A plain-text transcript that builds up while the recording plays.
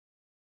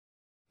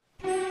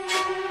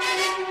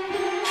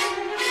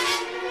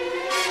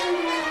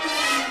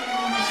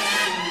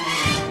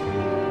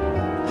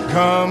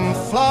Come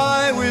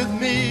fly with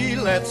me,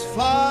 let's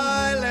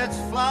fly, let's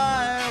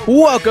fly.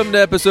 Welcome to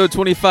episode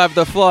 25 of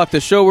The Flock, the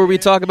show where we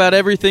talk about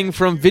everything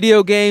from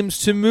video games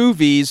to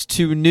movies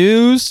to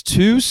news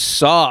to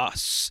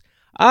sauce.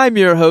 I'm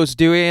your host,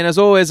 Dewey, and as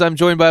always, I'm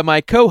joined by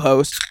my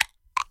co-host,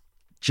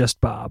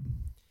 Just Bob.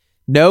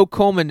 No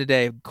Coleman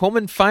today.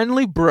 Coleman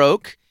finally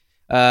broke.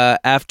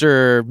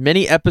 After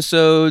many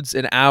episodes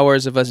and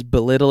hours of us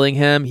belittling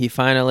him, he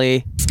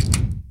finally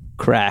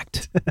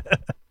cracked.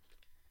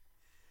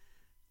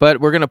 But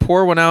we're going to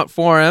pour one out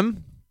for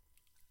him.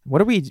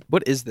 What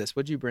is this?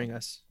 What'd you bring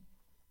us?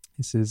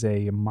 This is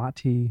a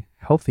Mati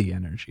Healthy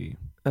Energy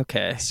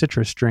Okay.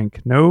 citrus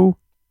drink. No,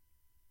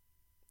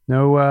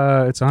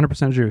 it's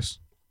 100% juice.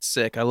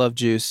 Sick. I love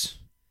juice.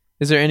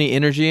 Is there any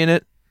energy in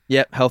it?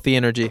 Yep. Healthy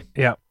energy.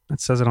 Yeah, it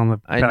says it on the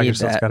I package, need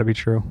so it's that. got to be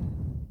true.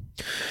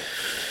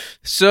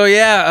 So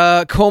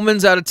yeah,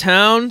 Coleman's out of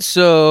town.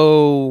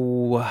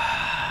 So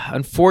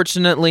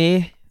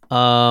unfortunately,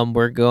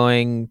 we're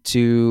going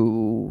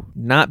to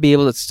not be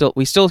able to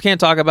we still can't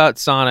talk about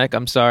Sonic.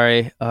 I'm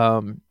sorry.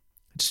 I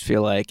just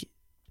feel like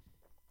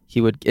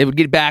it would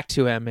get back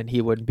to him and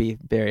he wouldn't be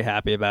very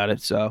happy about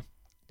it. So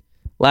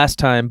last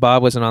time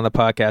Bob wasn't on the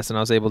podcast and I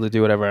was able to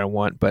do whatever I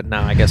want, but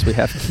now I guess we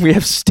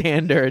have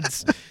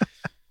standards.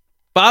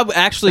 Bob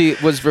actually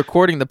was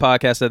recording the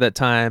podcast at that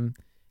time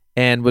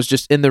and was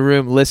just in the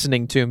room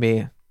listening to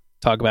me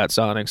talk about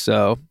Sonic.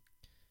 So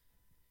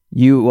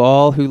you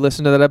all who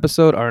listen to that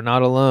episode are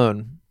not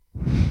alone.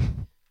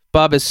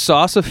 Bob, is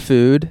sauce a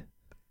food?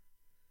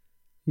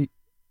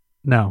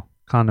 No,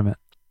 condiment.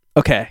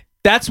 Okay,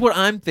 that's what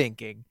I'm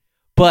thinking.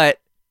 But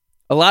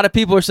a lot of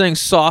people are saying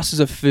sauce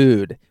is a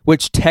food,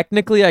 which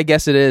technically I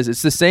guess it is.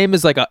 It's the same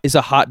as is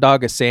a hot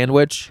dog a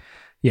sandwich?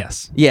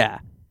 Yes. Yeah.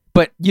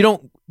 But you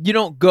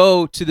don't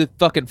go to the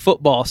fucking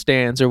football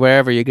stands or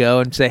wherever you go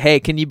and say, "Hey,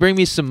 can you bring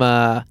me a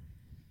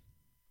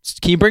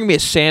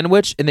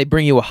sandwich?" And they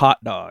bring you a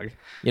hot dog,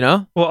 you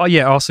know? Well,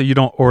 yeah. Also, you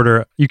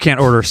can't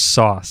order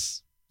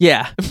sauce.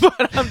 Yeah,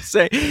 but I'm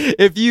saying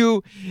if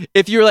you're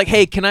like,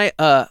 "Hey, can I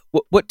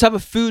what type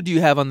of food do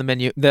you have on the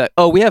menu?"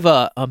 We have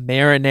a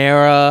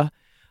marinara.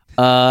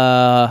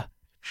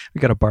 We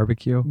got a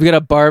barbecue. We got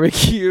a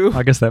barbecue.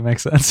 I guess that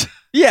makes sense.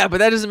 Yeah, but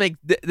that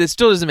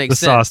still doesn't make The sense.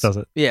 sauce does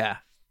it. Yeah.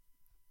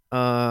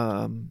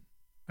 I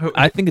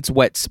think it's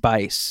wet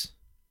spice.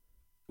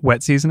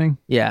 Wet seasoning?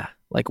 Yeah,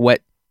 like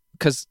wet,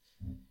 because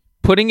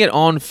putting it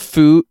on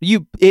food,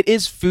 it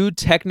is food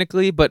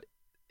technically, but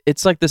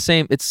it's like the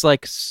same. It's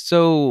like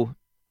so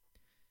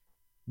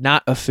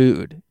not a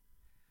food.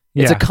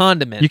 It's a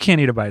condiment. You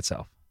can't eat it by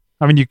itself.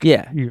 I mean, you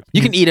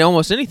can eat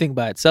almost anything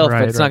by itself,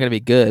 but it's not going to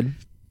be good.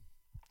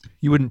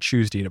 You wouldn't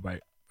choose to eat it by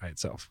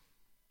itself.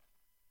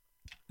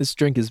 This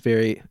drink is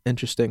very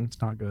interesting.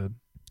 It's not good.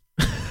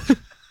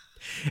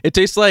 It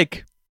tastes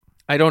like,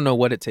 I don't know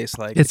what it tastes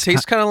like. It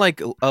tastes kind of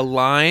like a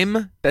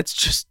lime that's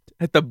just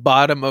at the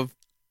bottom of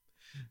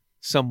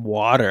some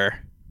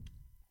water.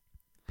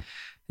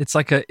 It's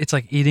like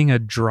eating a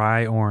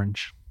dry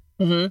orange.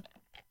 Mm-hmm.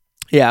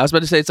 Yeah, I was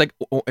about to say it's like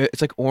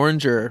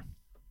orange or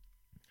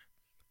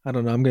I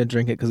don't know. I'm gonna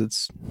drink it because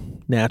it's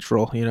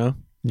natural, you know.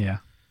 Yeah,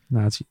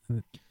 no,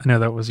 I know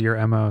that was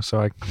your MO,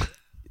 so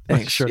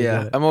Thanks. Sure.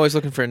 Yeah, I'm always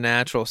looking for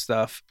natural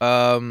stuff.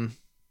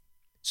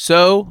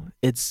 So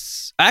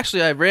it's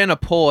actually I ran a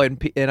poll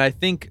and I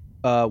think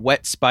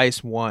Wet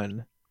Spice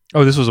won.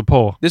 Oh, this was a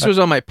poll. This was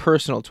on my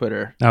personal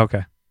Twitter.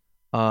 Okay.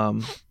 I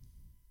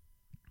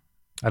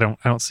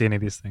don't see any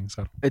of these things.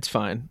 So it's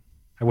fine.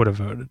 I would have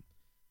voted.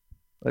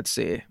 Let's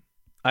see.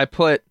 I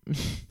put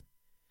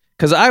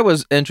because I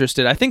was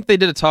interested. I think they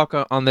did a talk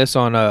on this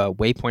on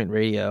Waypoint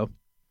Radio,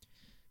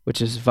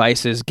 which is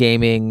Vice's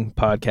gaming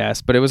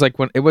podcast. But it was like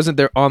when it wasn't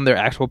on their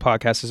actual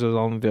podcast. It was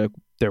on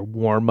their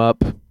warm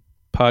up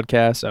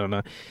podcast. I don't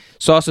know.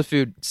 Sauce of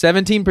food.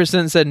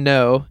 17% said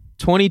no.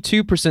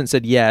 22%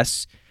 said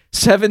yes.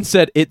 7%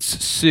 said it's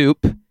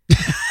soup.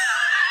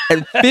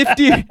 And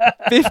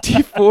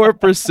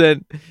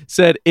 54%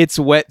 said it's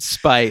wet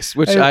spice,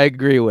 which I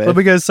agree with. Let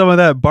me get some of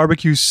that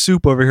barbecue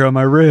soup over here on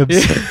my ribs.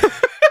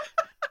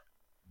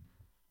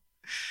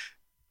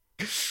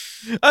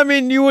 I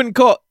mean, you wouldn't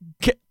call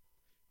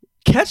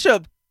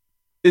ketchup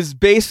is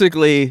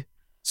basically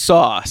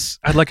sauce.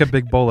 I'd like a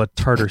big bowl of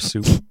tartar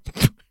soup.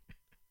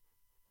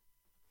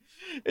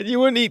 And you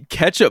wouldn't eat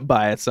ketchup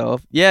by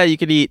itself. Yeah, you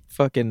could eat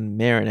fucking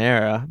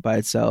marinara by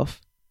itself.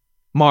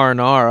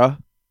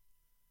 Marinara.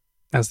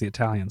 As the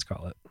Italians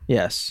call it.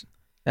 Yes,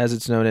 as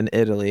it's known in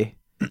Italy.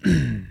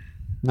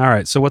 All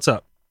right, so what's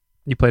up?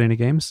 You played any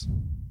games?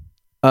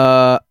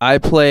 I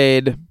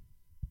played...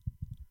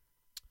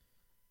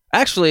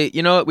 Actually,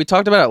 you know what? We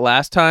talked about it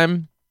last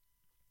time.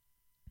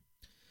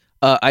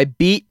 I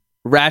beat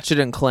Ratchet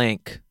and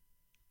Clank.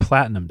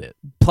 Platinumed it.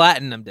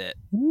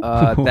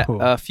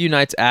 A few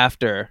nights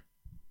after.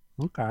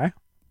 Okay.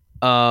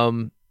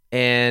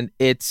 And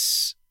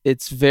it's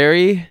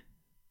very,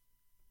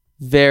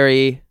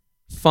 very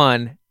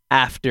fun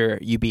after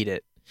you beat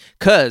it.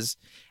 'Cause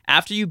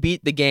after you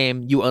beat the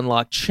game, you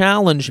unlock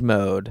challenge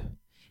mode.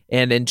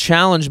 And in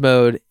challenge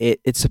mode,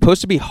 it's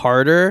supposed to be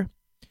harder.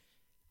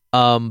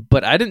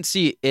 But I didn't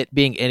see it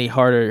being any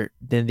harder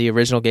than the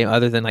original game,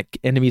 other than like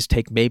enemies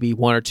take maybe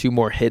 1 or 2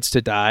 more hits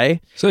to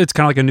die. So it's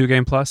kind of like a new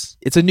game plus?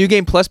 It's a new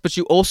game plus, but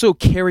you also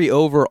carry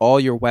over all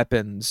your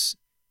weapons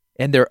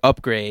and their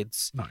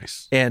upgrades.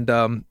 Nice.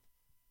 And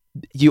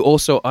you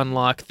also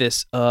unlock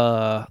this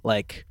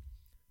like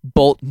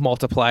bolt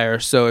multiplier.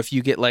 So if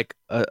you get like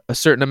a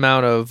certain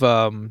amount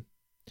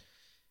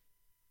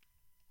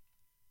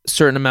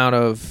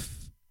of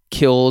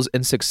kills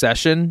in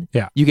succession,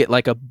 you get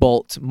like a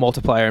bolt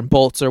multiplier, and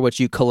bolts are what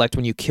you collect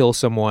when you kill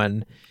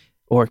someone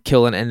or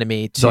kill an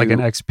enemy. So like an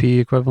XP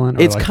equivalent?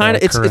 Or It's like kind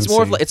of it's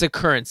more of currency? like, it's a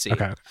currency.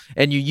 Okay.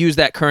 And you use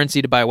that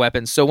currency to buy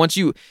weapons. So once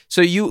you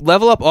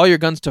level up all your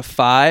guns to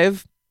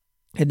 5,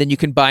 and then you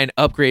can buy an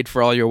upgrade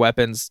for all your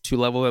weapons to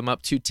level them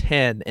up to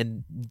 10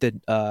 in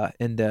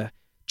the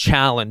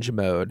challenge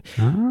mode.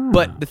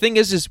 But the thing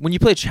is when you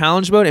play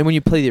challenge mode and when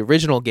you play the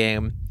original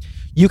game,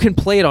 you can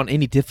play it on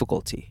any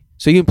difficulty.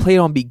 So you can play it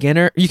on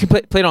beginner, you can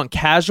play it on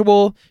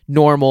casual,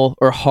 normal,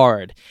 or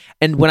hard.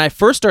 And when I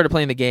first started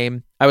playing the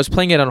game, I was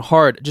playing it on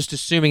hard, just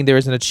assuming there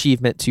was an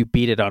achievement to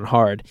beat it on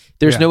hard.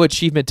 There's no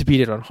achievement to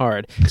beat it on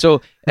hard.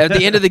 So at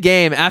the end of the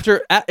game,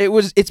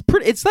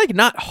 it's like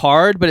not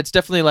hard, but it's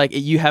definitely like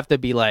you have to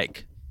be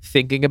like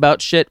thinking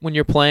about shit when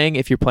you're playing,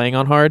 if you're playing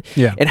on hard.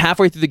 Yeah. And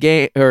halfway through the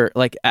game, or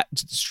like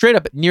straight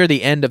up near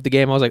the end of the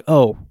game, I was like,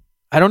 oh,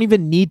 I don't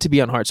even need to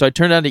be on hard. So I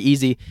turned it on to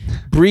easy,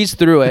 breeze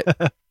through it.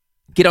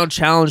 Get on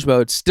challenge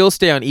mode, still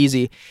stay on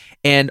easy.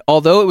 And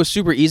although it was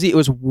super easy, it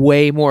was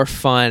way more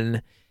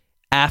fun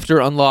after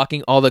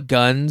unlocking all the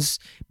guns,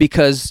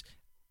 because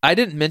I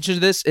didn't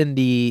mention this in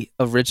the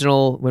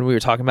original when we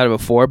were talking about it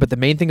before, but the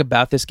main thing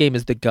about this game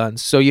is the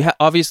guns. So you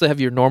obviously have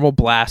your normal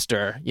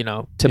blaster,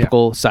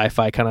 typical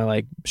sci-fi kind of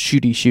like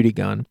shooty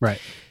gun.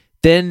 Right.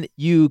 Then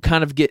you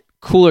kind of get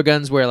cooler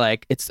guns where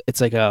like it's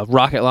like a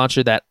rocket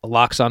launcher that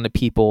locks onto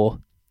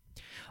people.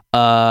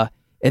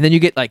 And then you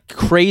get like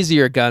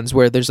crazier guns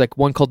where there's like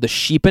one called the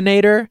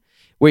Sheepinator,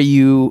 where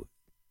you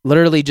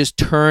literally just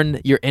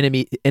turn your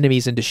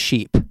enemies into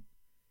sheep.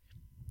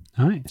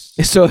 Nice.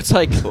 So it's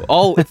like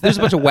there's a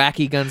bunch of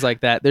wacky guns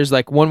like that. There's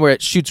like one where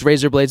it shoots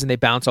razor blades and they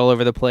bounce all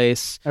over the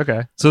place.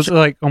 Okay. So it's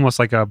like almost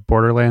like a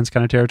Borderlands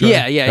kind of territory?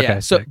 Yeah. Okay,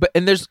 So sick. but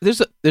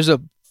there's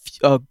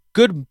a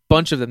good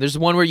bunch of them. There's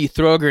one where you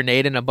throw a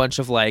grenade and a bunch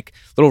of like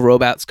little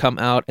robots come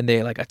out and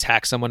they like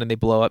attack someone and they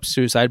blow up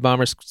suicide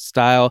bomber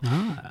style.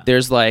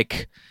 There's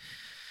like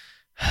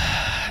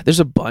there's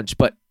a bunch,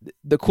 but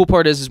the cool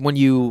part is when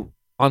you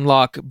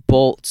unlock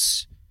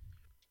bolts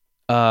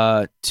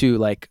to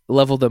like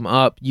level them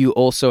up,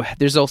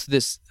 there's also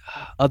this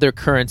other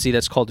currency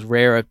that's called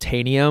rare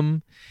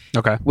obtanium.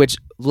 Okay. Which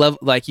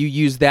you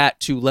use that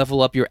to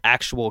level up your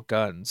actual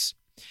guns.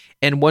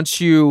 And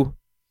once you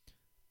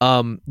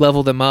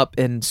level them up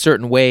in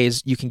certain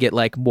ways, you can get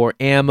like more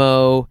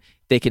ammo,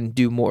 they can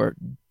do more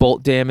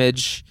bolt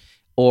damage,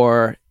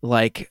 or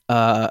like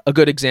a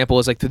good example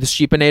is like the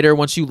Sheepinator.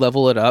 Once you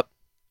level it up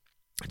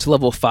to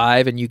level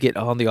 5 and you get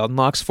on the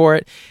unlocks for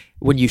it,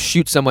 when you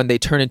shoot someone they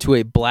turn into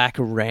a black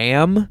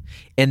ram,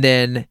 and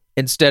then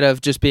instead of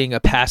just being a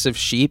passive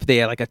sheep,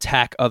 they like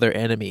attack other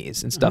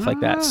enemies and stuff like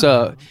that.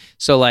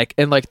 So like,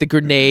 and like the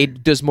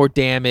grenade does more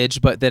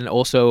damage, but then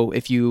also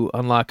if you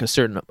unlock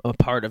a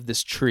part of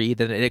this tree,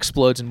 then it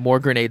explodes and more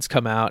grenades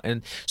come out.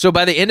 And so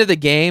by the end of the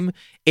game,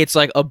 it's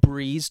like a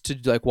breeze to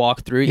like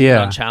walk through even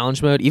on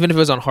challenge mode. Even if it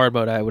was on hard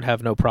mode, I would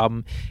have no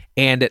problem.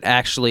 And it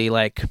actually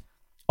like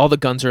all the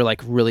guns are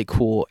like really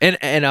cool. And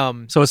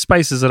so it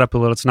spices it up a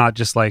little. It's not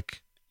just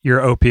like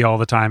you're OP all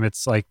the time.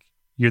 It's like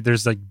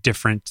there's like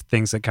different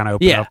things that kind of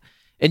open up.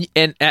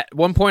 And at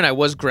one point I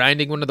was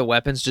grinding one of the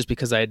weapons just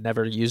because I had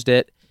never used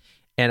it,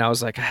 and I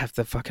was like, I have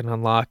to fucking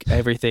unlock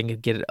everything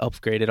and get it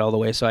upgraded all the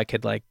way so I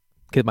could like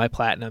get my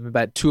platinum.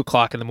 About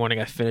 2:00 in the morning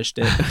I finished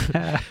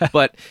it.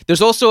 But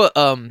there's also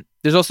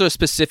a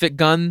specific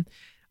gun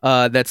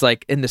that's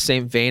like in the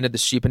same vein of the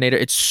Sheepinator.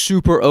 It's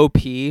super OP,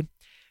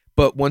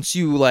 but once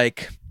you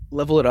like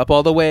level it up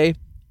all the way,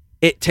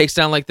 it takes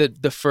down like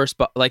the first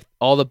like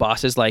all the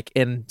bosses like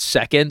in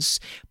seconds,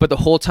 but the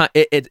whole time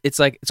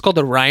it's called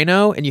the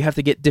Rhino, and you have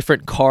to get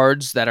different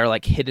cards that are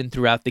like hidden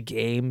throughout the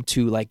game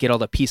to like get all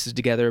the pieces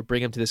together,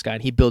 bring them to this guy,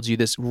 and he builds you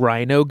this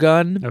Rhino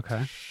gun.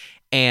 Okay.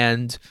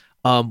 And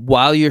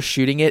while you're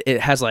shooting it, it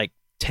has like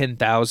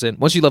 10,000.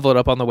 Once you level it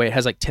up on the way, it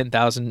has like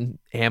 10,000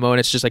 ammo, and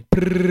it's just like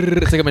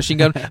it's like a machine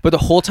gun. But the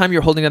whole time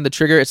you're holding down the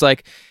trigger, it's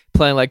like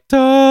playing like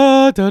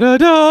da da da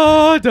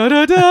da da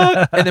da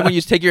da. And then when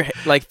you take your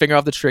like finger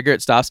off the trigger,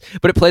 it stops.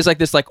 But it plays like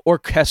this like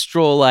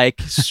orchestral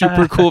like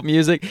super cool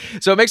music.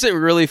 So it makes it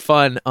really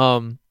fun.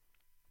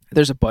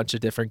 There's a bunch of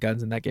different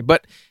guns in that game,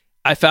 but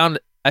I found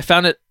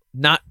it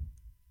not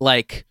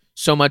like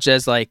so much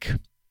as like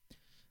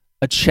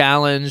a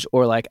challenge,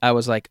 or like I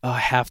was like, oh, I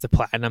have to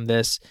platinum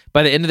this.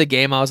 By the end of the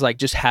game, I was like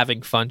just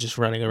having fun, just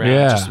running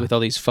around just with all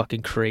these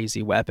fucking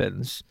crazy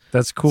weapons.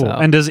 That's cool. So.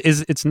 And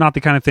it's not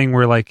the kind of thing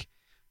where like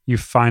you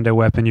find a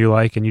weapon you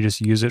like and you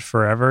just use it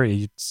forever.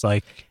 It's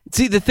like,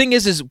 see, the thing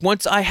is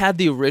once I had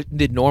the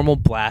normal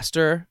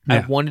blaster, I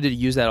Yeah. wanted to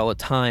use that all the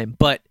time,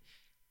 but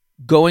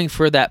going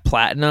for that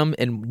platinum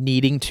and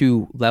needing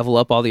to level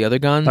up all the other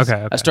guns,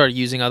 Okay. I started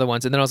using other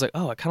ones, and then I was like,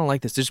 oh, I kind of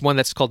like this. There's one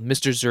that's called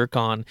Mr.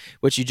 Zircon,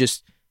 which you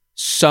just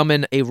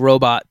summon a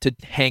robot to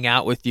hang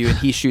out with you, and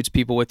he shoots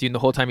people with you, and the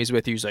whole time he's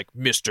with you, he's like,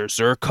 Mr.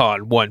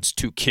 Zircon wants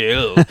to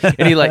kill.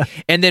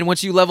 And then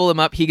once you level him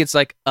up, he gets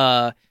like,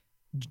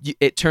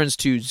 it turns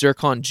to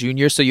Zircon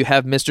Jr., so you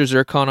have Mr.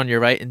 Zircon on your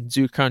right and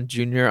Zircon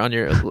Jr. on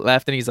your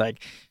left, and he's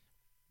like,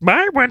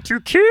 I want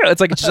to kill.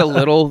 It's like just a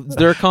little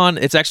Zircon.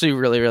 It's actually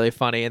really, really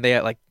funny, and they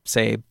like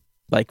say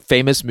like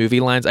famous movie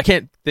lines. I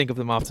can't think of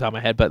them off the top of my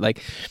head, but like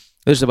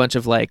there's a bunch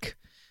of like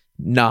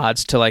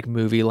nods to like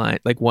movie line,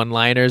 like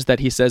one-liners that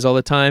he says all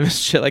the time,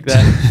 shit like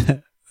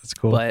that. that's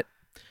cool. But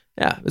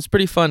yeah, it's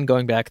pretty fun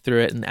going back through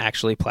it and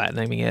actually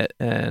platinuming it,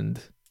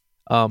 and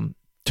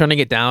turning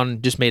it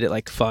down just made it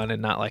like fun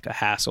and not like a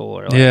hassle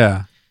or like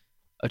yeah.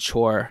 a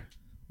chore.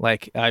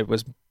 Like I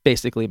was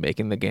basically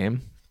making the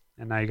game.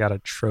 And now you got a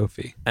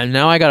trophy. And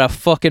now I got a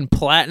fucking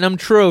platinum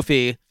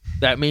trophy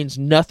that means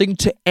nothing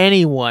to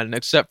anyone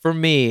except for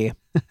me.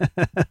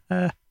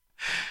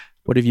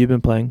 What have you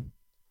been playing?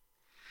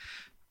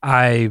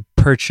 I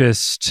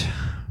purchased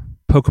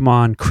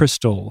Pokemon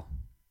Crystal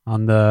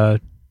on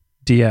the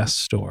DS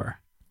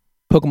store.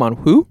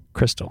 Pokemon who?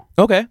 Crystal.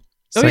 Okay.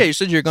 Oh Sec- yeah, you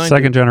said you're going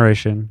second to.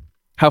 generation.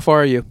 How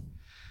far are you?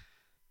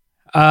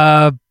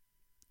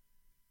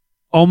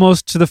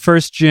 Almost to the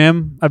first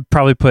gym. I'd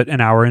probably put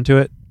an hour into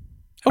it.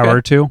 Okay. Hour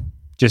or two,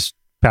 just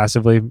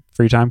passively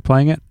free time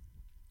playing it.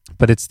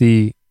 But it's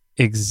the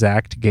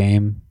exact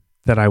game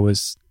that I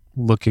was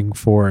looking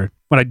for.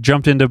 When I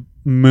jumped into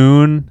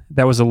Moon,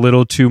 that was a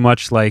little too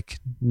much like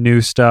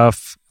new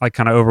stuff, like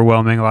kind of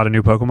overwhelming, a lot of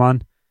new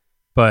Pokemon.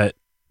 But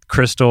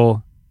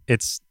Crystal,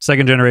 it's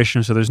second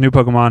generation, so there's new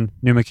Pokemon,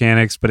 new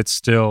mechanics, but it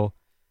still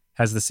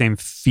has the same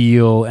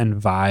feel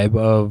and vibe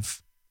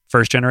of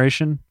first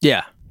generation.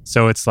 Yeah.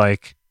 So it's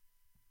like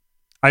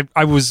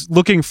I was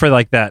looking for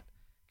like that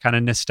kind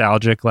of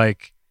nostalgic,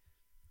 like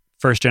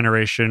first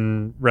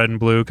generation Red and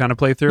Blue kind of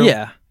playthrough.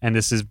 Yeah. And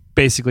this is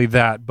basically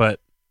that,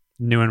 but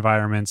new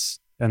environments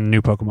and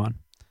new Pokemon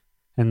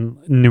and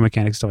new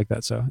mechanics, stuff like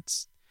that. So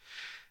it's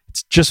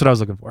just what I was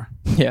looking for.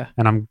 Yeah.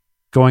 And I'm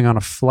going on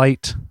a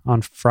flight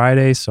on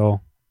Friday,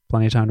 so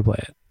plenty of time to play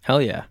it.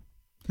 Hell yeah.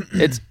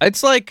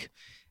 It's like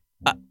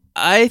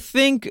I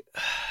think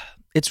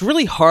it's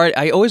really hard.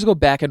 I always go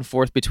back and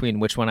forth between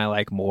which one I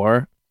like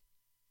more.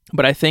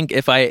 But I think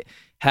if I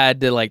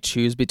had to like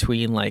choose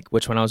between like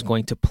which one I was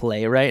going to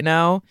play right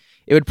now,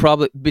 it would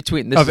probably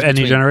between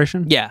Any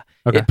generation? Yeah.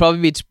 Okay. It'd probably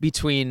be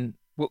between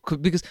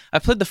because I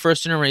played the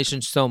first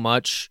generation so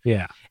much,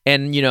 Yeah.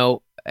 and you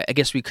know, I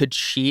guess we could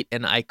cheat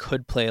and I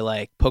could play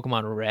like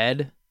Pokemon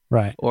Red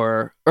Right.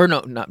 or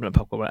no, not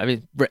Pokemon. I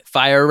mean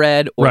Fire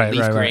Red or Right,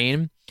 Leaf right, right.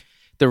 Green,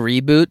 the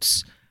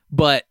reboots.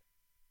 But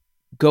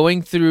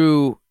going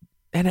through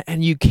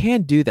and you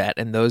can do that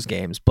in those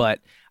games, but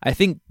I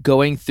think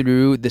going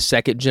through the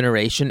second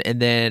generation and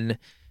then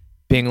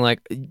being like,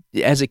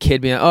 as a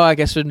kid, being like, oh, I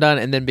guess I'm done,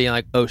 and then being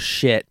like, oh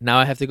shit, now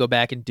I have to go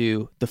back and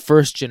do the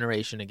first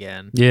generation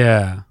again.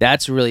 Yeah.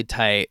 That's really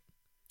tight.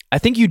 I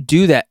think you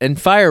do that in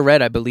Fire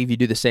Red. I believe you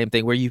do the same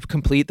thing where you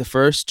complete the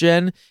first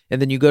gen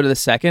and then you go to the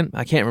second.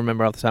 I can't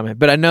remember off the top of my head,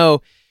 but I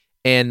know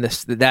in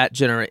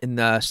in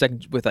the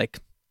second with like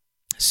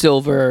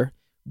Silver,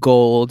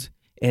 Gold,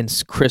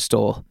 and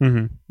Crystal.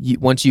 Mm-hmm.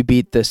 Once you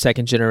beat the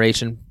second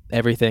generation,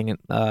 everything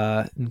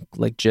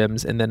like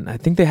gyms, and then I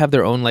think they have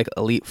their own like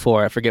Elite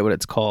Four. I forget what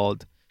it's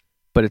called,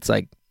 but it's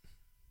like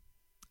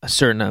a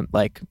certain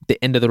like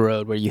the end of the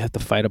road where you have to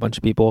fight a bunch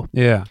of people.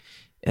 Yeah.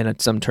 And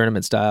it's some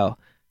tournament style.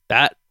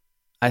 That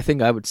I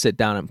think I would sit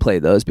down and play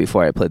those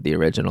before I played the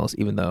originals,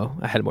 even though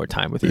I had more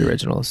time with the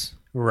originals.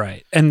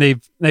 Right. And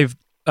they've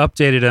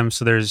updated them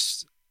so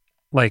there's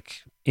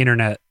like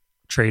internet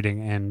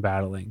trading and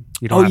battling.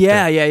 You don't have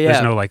yeah.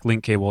 There's no like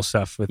link cable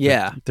stuff with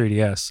Yeah. the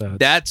 3DS. So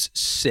That's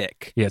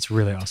sick. yeah, it's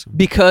really awesome.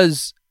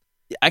 Because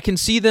I can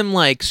see them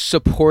like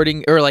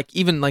supporting or like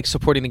even like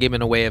supporting the game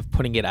in a way of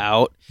putting it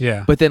out.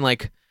 Yeah. But then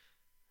like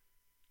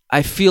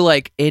I feel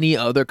like any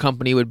other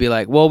company would be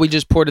like, well, we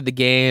just ported the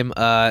game,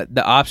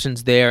 the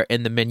options there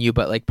in the menu,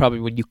 but like probably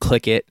when you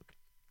click it,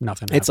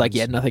 nothing it's like, happens.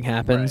 yeah, nothing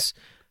happens.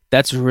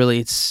 That's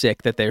really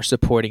sick that they're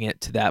supporting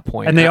it to that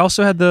point. And they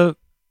also had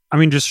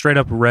just straight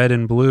up Red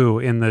and Blue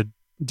in the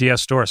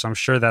DS store. So I'm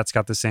sure that's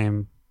got the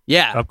same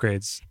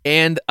upgrades.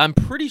 And I'm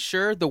pretty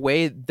sure the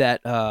way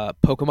that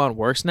Pokemon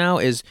works now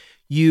is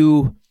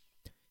you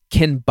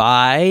can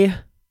buy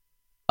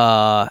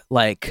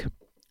like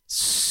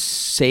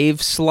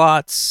save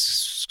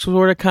slots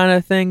sort of kind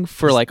of thing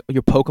for like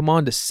your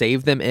Pokemon to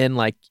save them in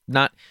like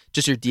not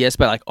just your DS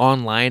but like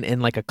online in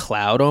like a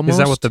cloud almost. Is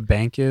that what the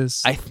bank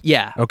is?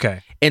 Yeah.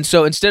 Okay. And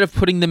so instead of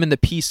putting them in the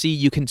PC,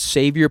 you can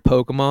save your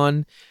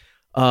Pokemon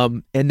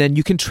and then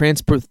you can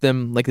transport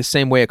them like the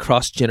same way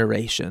across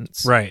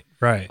generations. Right.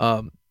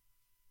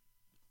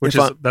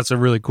 that's a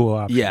really cool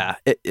option. Yeah,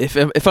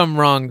 if I'm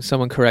wrong,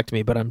 someone correct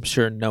me, but I'm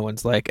sure no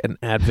one's like an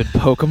avid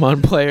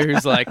Pokemon player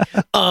who's like,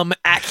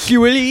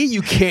 actually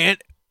you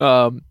can't.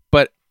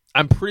 But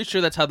I'm pretty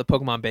sure that's how the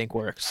Pokemon Bank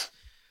works.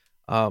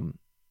 And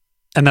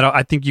then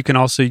I think you can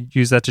also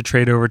use that to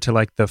trade over to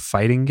like the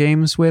fighting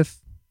games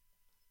with.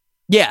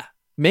 Yeah,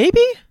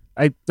 maybe.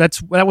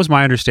 That was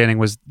my understanding.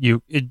 Was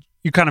you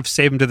kind of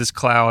save them to this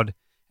cloud,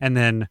 and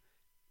then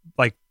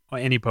like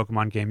any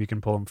Pokemon game you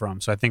can pull them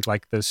from. So I think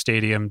like the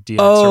Stadium DX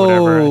or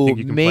whatever. I think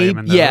you can play them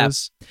in those. Yeah.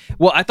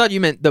 Well, I thought you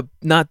meant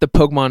not the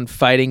Pokemon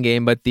fighting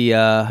game, but the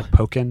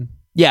Pokken.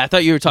 Yeah, I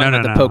thought you were talking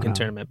about the Pokken no.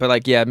 tournament, but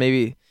like, yeah,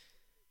 maybe.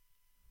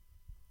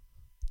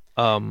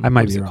 I might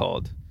be what's it wrong.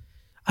 called?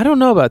 I don't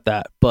know about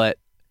that, but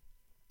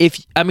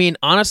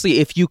honestly,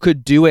 if you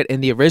could do it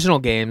in the original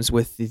games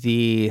with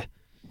the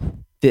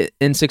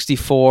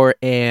N64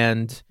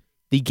 and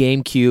the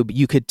GameCube,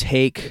 you could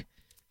take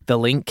the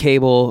link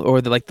cable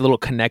or the little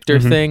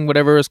connector thing,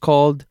 whatever it's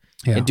called,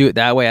 and do it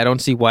that way. I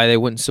don't see why they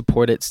wouldn't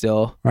support it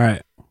still.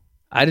 Right.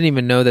 I didn't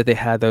even know that they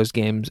had those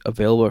games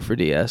available for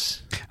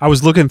DS. I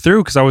was looking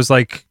through because I was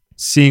like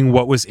seeing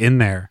what was in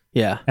there.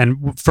 Yeah.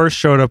 And first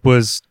showed up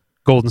was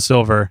Gold and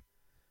Silver.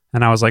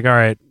 And I was like, all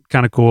right,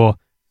 kind of cool.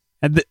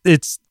 And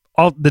it's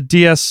all the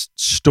DS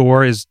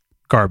store is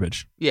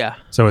garbage. Yeah.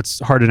 So it's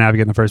hard to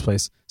navigate in the first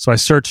place. So I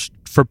searched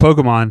for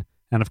Pokemon,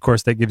 and of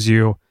course that gives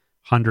you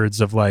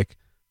hundreds of like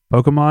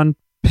Pokemon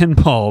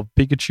Pinball,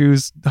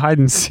 Pikachu's Hide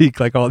and Seek,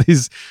 like all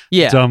these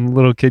dumb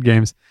little kid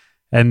games.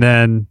 And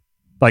then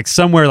like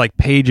somewhere like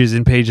pages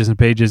and pages and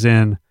pages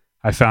in,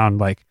 I found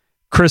like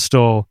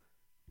Crystal,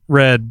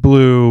 Red,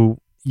 Blue,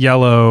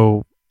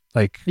 Yellow,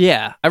 like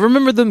yeah. I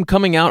remember them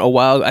coming out a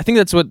while. I think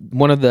that's what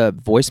one of the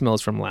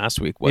voicemails from last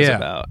week was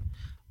about.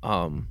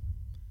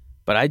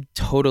 But I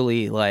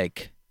totally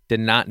like did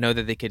not know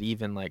that they could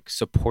even like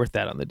support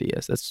that on the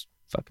DS. That's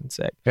fucking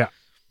sick. Yeah.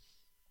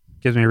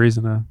 Gives me a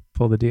reason to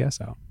pull the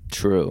DS out.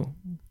 True.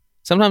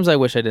 Sometimes I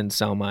wish I didn't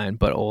sell mine,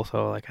 but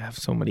also like I have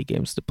so many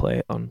games to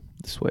play on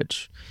the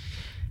Switch,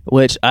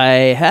 which I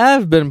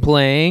have been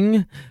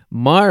playing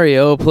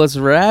Mario plus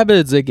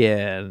Rabbids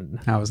again.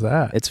 How was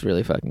that? It's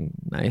really fucking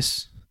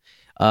nice.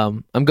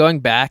 I'm going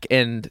back,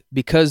 and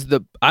because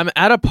I'm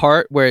at a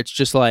part where it's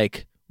just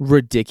like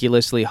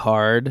ridiculously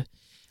hard.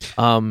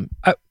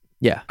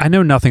 Yeah. I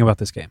know nothing about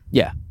this game.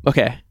 Yeah.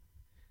 Okay.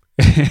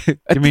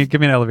 give me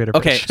an elevator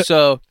pitch. Okay.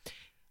 So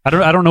I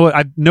don't know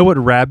I know what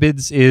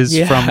Rabbids is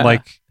from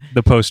like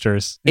the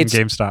posters in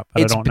GameStop,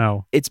 but I don't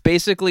know. It's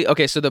basically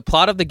okay. So the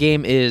plot of the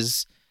game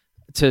is,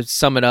 to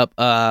sum it up,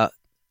 the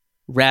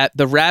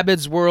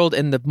Rabbids world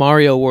and the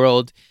Mario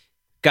world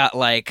got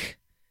like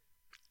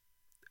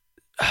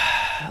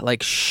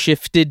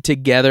shifted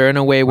together in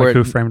a way where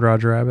Who Framed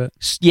Roger Rabbit?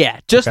 Yeah,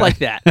 just like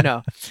that.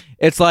 No,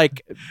 it's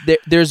like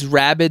there's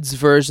Rabbids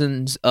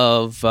versions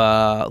of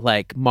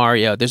like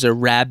Mario. There's a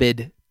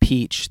Rabbid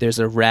Peach. There's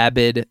a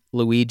Rabbid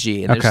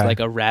Luigi, and there's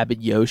like a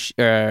Rabbid Yoshi.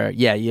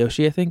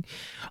 Yoshi, I think.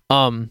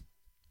 So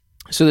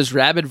there's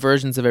Rabbid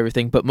versions of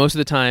everything, but most of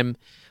the time,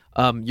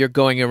 you're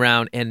going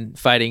around and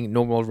fighting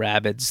normal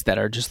Rabbids that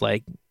are just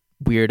like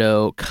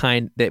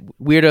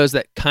weirdos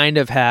that kind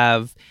of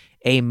have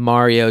a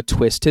Mario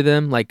twist to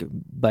them, like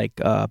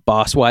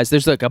boss wise.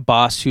 There's like a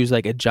boss who's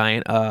like a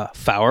giant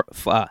fire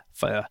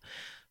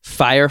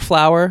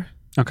flower.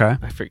 Okay.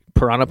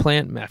 Piranha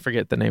plant. I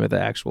forget the name of the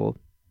actual.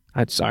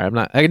 I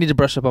need to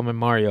brush up on my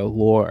Mario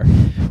lore,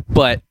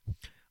 but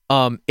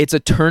it's a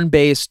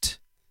turn-based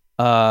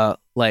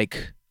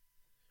like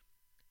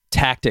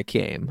tactic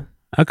game.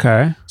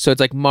 Okay. So it's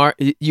like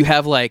you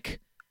have like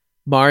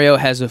Mario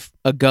has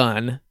a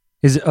gun.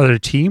 Is it other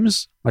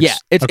teams? Like, yeah,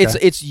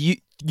 it's you.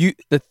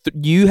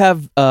 You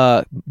have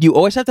you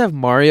always have to have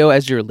Mario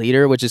as your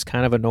leader, which is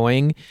kind of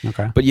annoying.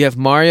 Okay. But you have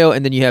Mario,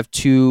 and then you have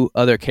two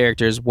other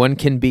characters. One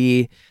can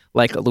be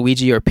like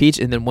Luigi or Peach,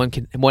 and then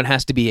one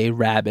has to be a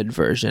Rabbid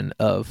version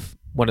of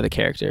one of the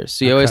characters.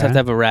 So you always have to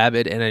have a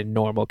Rabbid and a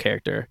normal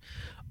character.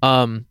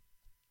 But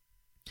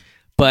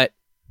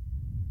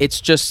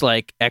it's just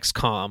like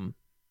XCOM,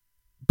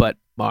 but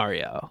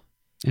Mario.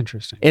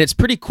 Interesting. And it's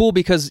pretty cool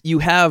because you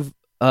have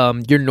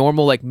your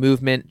normal like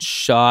movement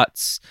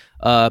shots.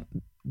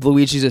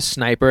 Luigi's a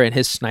sniper, and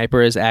his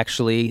sniper is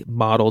actually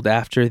modeled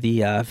after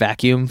the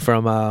vacuum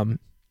from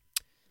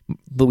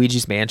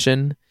Luigi's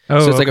Mansion.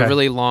 So it's like a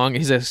really long.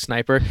 He's a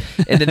sniper,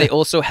 and then they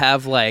also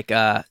have like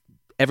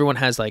everyone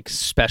has like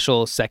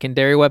special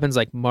secondary weapons.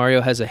 Like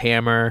Mario has a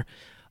hammer.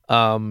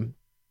 What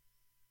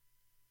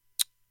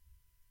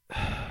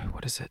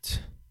is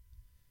it?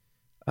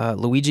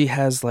 Luigi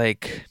has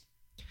like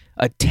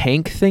a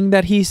tank thing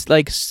that he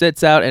like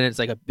sits out, and it's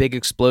like a big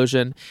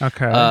explosion.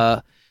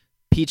 Okay.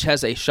 Peach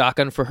has a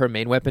shotgun for her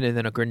main weapon, and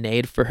then a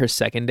grenade for her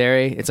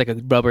secondary. It's like a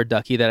rubber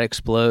ducky that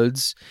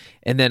explodes,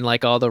 and then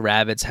like all the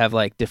Rabbids have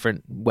like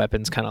different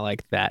weapons, kind of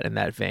like that in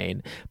that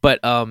vein. But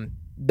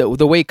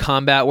the way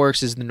combat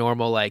works is the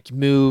normal like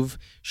move,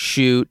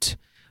 shoot,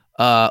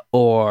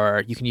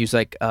 or you can use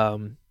like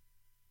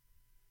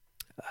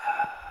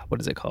what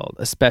is it called?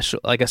 A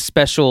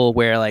special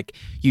where like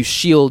you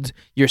shield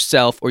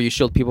yourself or you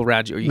shield people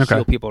around you or you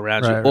heal people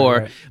around you.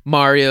 Or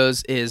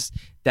Mario's is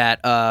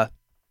that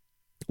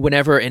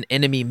whenever an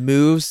enemy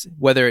moves,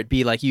 whether it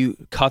be like you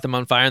caught them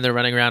on fire and they're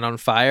running around on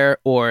fire,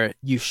 or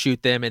you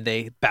shoot them and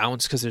they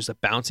bounce because there's a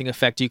bouncing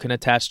effect you can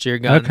attach to your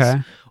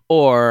guns.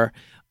 Or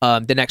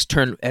the next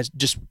turn,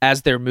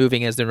 as they're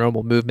moving, as their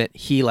normal movement,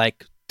 he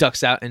like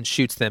ducks out and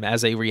shoots them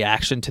as a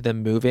reaction to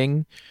them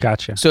moving.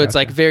 Gotcha. So it's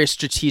like very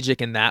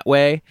strategic in that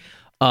way.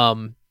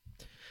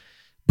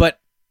 But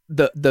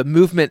the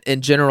movement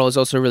in general is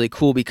also really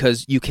cool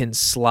because you can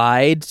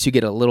slide to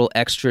get a little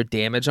extra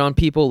damage on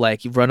people.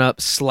 Like you run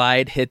up,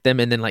 slide, hit them,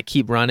 and then like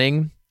keep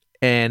running.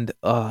 And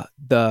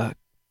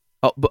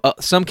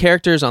some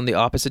characters on the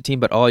opposite team,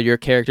 but all your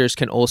characters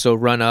can also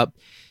run up,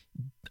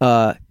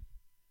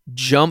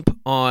 jump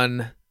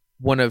on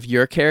one of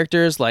your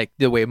characters, like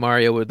the way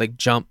Mario would like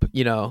jump,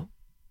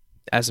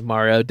 as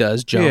Mario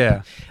does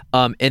jump,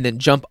 and then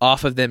jump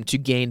off of them to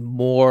gain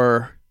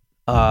more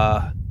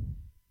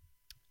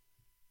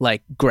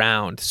like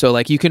ground. So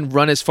like you can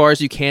run as far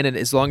as you can, and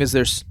as long as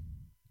there's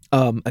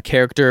a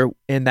character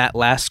in that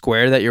last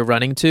square that you're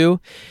running to,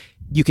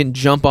 you can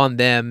jump on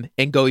them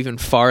and go even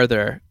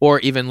farther, or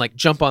even like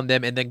jump on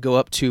them and then go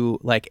up to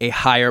like a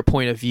higher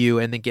point of view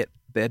and then get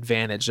the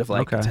advantage of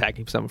like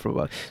attacking someone from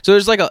above. So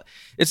there's like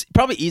it's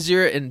probably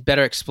easier and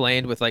better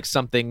explained with like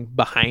something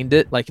behind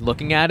it, like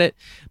looking at it,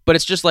 but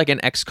it's just like an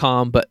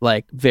XCOM, but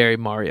like very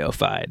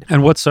Mario-fied.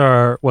 And what's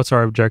our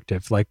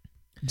objective? Like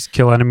just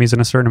kill enemies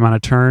in a certain amount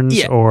of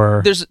turns,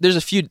 or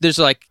there's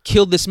like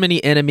kill this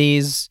many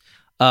enemies,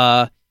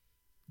 there's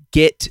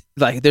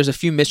a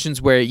few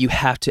missions where you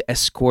have to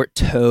escort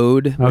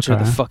Toad, which are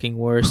the fucking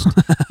worst.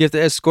 You have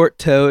to escort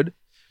Toad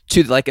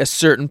to like a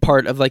certain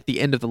part of like the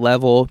end of the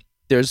level.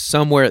 There's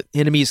somewhere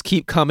enemies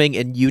keep coming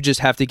and you just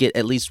have to get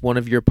at least one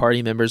of your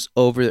party members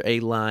over a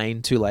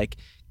line to like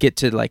get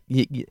to like,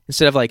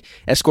 instead of like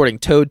escorting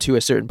Toad to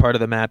a certain part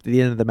of the map, to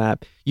the end of the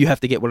map, you have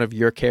to get one of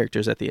your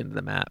characters at the end of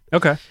the map.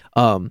 Okay.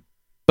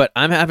 But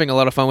I'm having a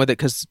lot of fun with it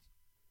because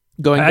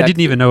I didn't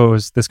even know it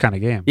was this kind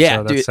of game. Yeah,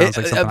 so that dude, sounds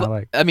like something I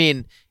like. I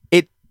mean,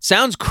 it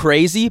sounds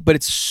crazy, but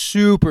it's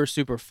super,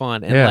 super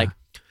fun. And like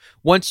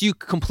once you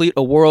complete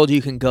a world,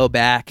 you can go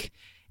back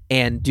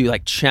and do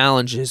like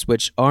challenges,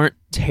 which aren't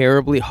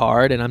terribly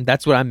hard. And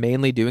that's what I'm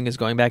mainly doing, is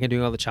going back and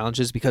doing all the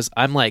challenges, because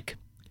I'm like,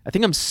 I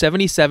think I'm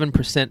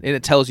 77%, and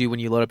it tells you when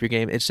you load up your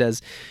game, it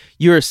says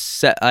you're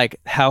set, like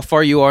how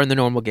far you are in the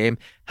normal game,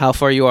 how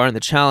far you are in the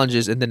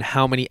challenges, and then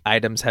how many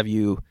items have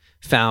you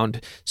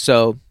found.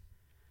 So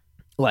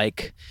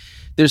like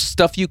there's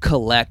stuff you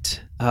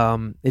collect.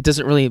 It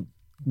doesn't really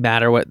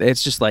matter what,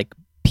 it's just like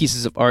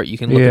pieces of art you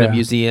can look in a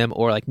museum,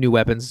 or like new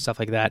weapons and stuff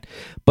like that.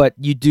 But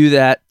you do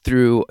that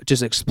through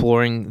just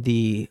exploring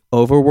the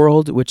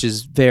overworld, which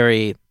is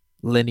very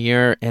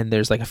linear, and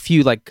there's like a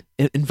few like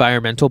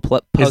environmental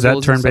puzzles. Is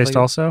that turn-based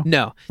also?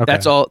 No, okay.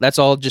 That's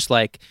all just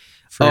like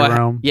free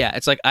roam.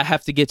 It's like I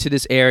have to get to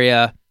this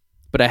area,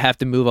 but I have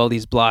to move all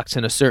these blocks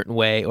in a certain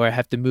way, or I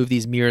have to move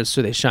these mirrors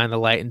so they shine the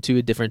light into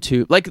a different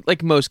tube,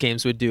 like most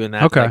games would do in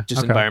that. Like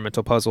just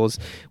environmental puzzles,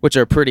 which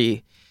are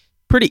pretty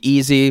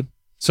easy.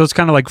 So it's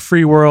kind of like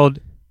free world,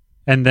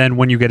 and then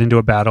when you get into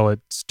a battle,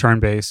 it's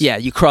turn-based. Yeah,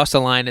 you cross the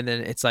line, and then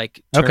it's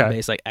like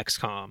turn-based, like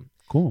XCOM.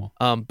 Cool.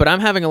 But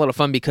I'm having a lot of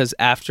fun because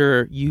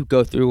after you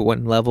go through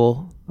one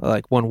level,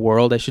 like one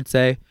world, I should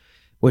say,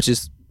 which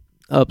is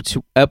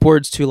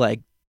upwards to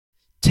like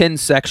 10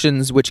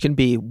 sections, which can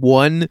be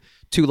 1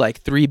 to like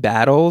 3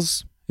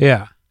 battles.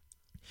 Yeah.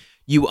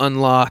 You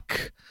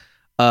unlock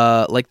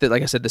like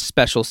I said, the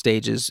special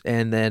stages,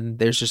 and then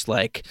there's just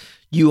like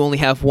you only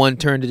have 1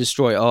 turn to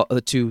destroy all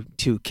to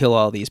kill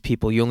all these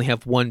people. You only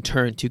have 1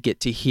 turn to get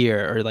to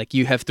here, or like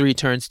you have 3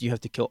 turns, you have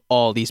to kill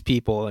all these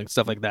people and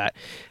stuff like that.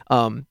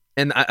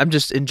 And I'm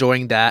just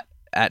enjoying that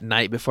at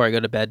night before I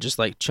go to bed, just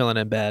like chilling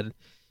in bed,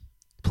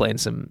 playing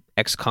some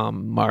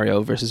XCOM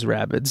Mario versus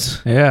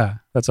Rabbids. Yeah,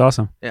 that's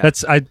awesome. Yeah.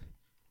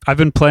 I've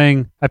been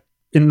playing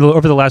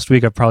over the last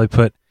week. I've probably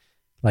put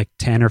like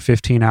 10 or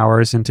 15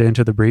 hours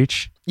into the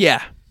Breach.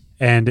 Yeah,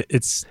 and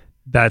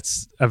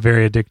that's a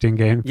very addicting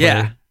game.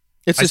 Yeah,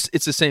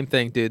 it's the same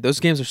thing, dude. Those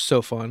games are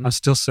so fun. I'm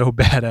still so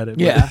bad at it.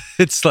 Yeah,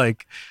 it's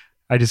like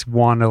I just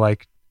want to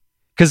like,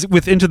 because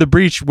with Into the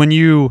Breach,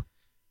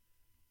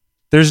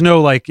 there's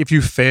no like, if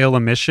you fail a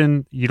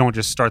mission, you don't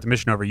just start the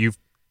mission over. You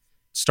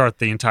start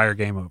the entire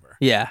game over.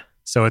 Yeah.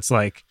 So it's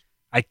like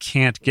I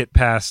can't get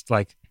past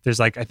like, there's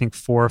like I think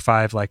 4 or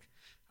 5 like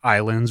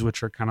islands,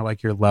 which are kind of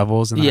like your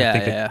levels, and then I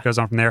think it goes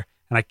on from there,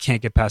 and I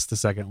can't get past the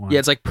second one. Yeah,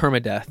 it's like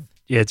permadeath.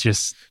 Yeah, it's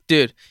just,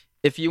 dude,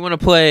 if you want to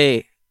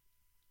play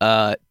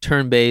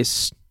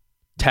turn-based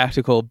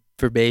tactical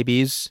for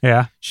babies,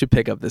 should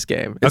pick up this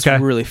game. It's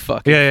really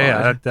fucking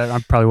fun. I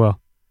probably will.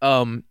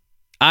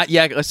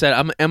 Like I said,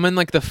 I'm in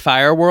like the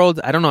fire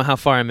world. I don't know how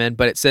far I'm in,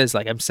 but it says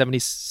like I'm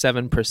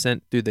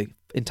 77% through the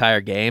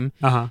entire game.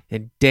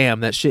 And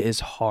damn, that shit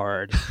is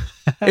hard.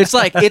 It's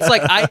like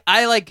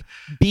I like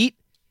beat.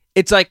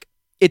 It's like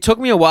it took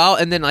me a while,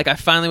 and then like I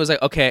finally was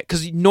like, okay,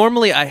 because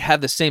normally I have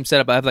the same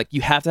setup. I have like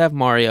you have to have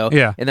Mario,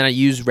 Yeah. and then I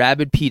use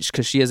Rabid Peach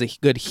because she has a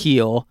good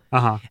heal,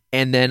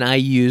 and then I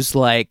use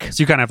like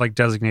So you kind of have like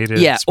designated.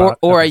 yeah, spot.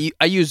 or Okay.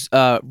 I use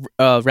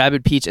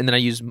Rabid Peach, and then I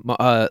use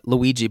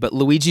Luigi, but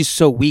Luigi's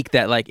so weak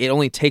that like it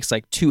only takes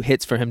like 2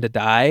 hits for him to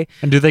die.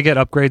 And do they get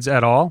upgrades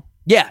at all?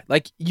 Yeah,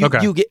 like you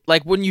Okay. get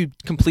like when you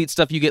complete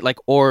stuff, you get like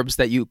orbs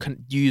that you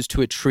can use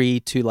to a tree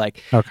to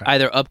like Okay.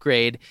 either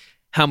upgrade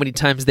how many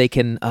times they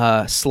can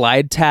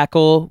slide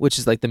tackle, which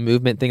is like the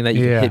movement thing that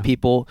you Yeah. can hit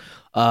people.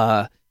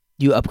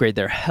 You upgrade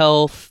their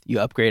health, you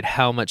upgrade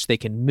how much they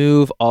can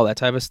move, all that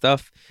type of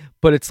stuff.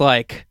 But it's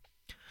like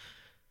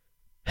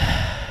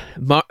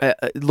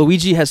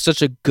Luigi has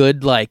such a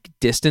good like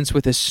distance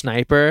with his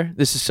sniper.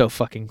 This is so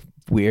fucking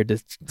weird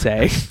to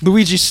say.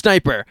 Luigi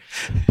sniper.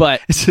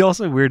 But It's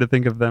also weird to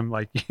think of them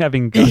like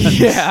having guns.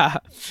 yeah.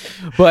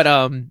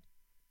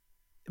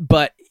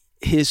 But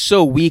he's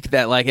so weak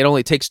that like it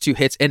only takes 2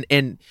 hits,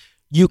 and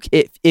you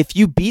if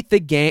you beat the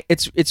game,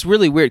 it's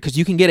really weird because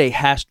you can get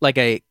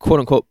a quote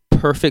unquote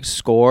perfect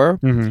score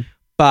Mhm.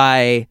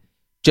 by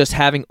just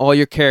having all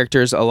your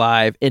characters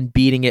alive and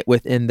beating it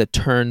within the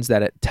turns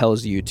that it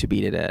tells you to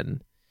beat it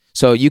in.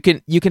 So you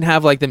can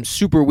have like them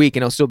super weak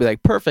and it'll still be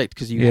like perfect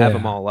because you have Yeah.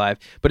 them all alive.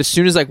 But as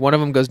soon as like one of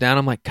them goes down,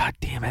 I'm like, God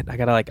damn it! I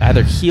gotta like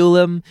either heal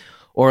them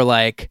or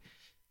like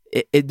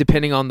it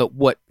depending on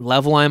what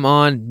level I'm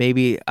on,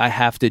 maybe I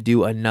have to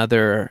do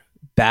another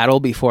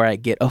battle before I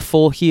get a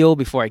full heal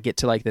before I get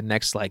to like the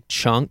next like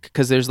chunk,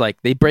 because there's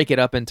like they break it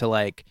up into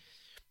like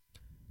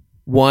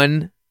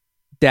 1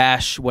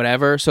 dash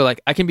whatever, so like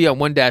I can be on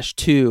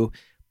 1-2,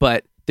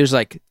 but there's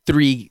like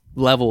 3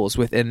 levels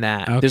within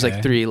that. There's like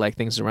Okay. 3 like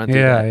things to run through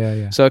Yeah, that.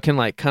 yeah. So it can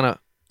like kind of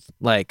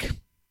like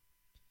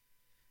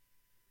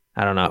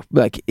I don't know,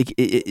 like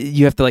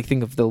you have to like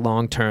think of the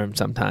long term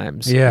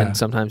sometimes. Yeah. And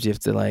sometimes you have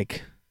to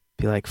like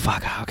be like,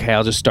 fuck, okay,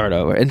 I'll just start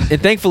over. And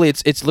thankfully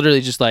it's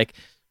literally just like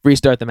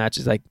restart the match.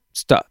 It's like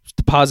stop,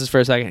 pauses for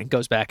a second and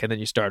goes back and then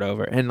you start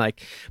over. And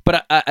like,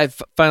 but I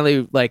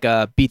finally like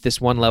beat this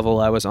one level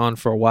I was on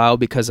for a while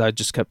because I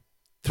just kept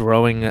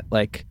throwing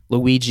like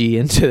Luigi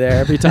into there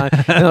every time.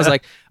 And I was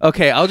like,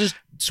 okay, I'll just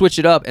switch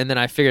it up. And then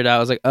I figured out, I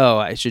was like, oh,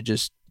 I should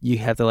just, you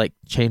have to like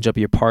change up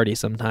your party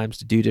sometimes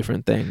to do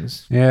different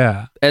things.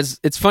 Yeah. As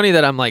it's funny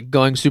that I'm like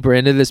going super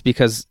into this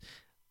because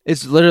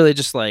it's literally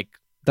just like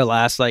the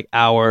last like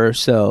hour or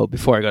so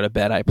before I go to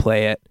bed, I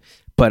play it,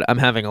 but I'm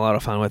having a lot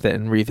of fun with it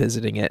and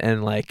revisiting it.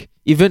 And like,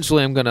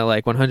 eventually I'm going to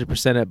like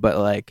 100% it, but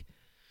like,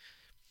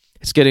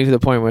 it's getting to the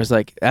point where it's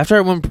like, after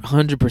I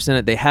 100%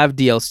 it, they have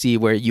DLC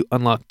where you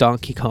unlock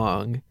Donkey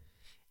Kong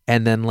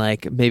and then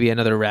like maybe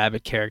another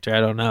rabbit character. I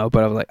don't know,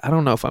 but I'm like, I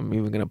don't know if I'm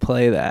even going to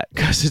play that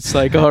because it's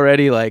like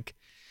already like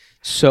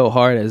so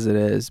hard as it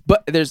is.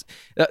 But there's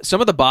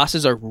some of the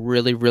bosses are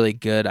really, really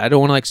good. I don't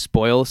want to like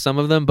spoil some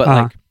of them, but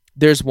like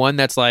there's one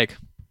that's like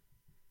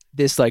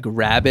this like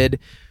rabbit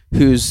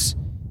who's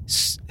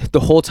the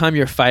whole time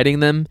you're fighting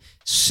them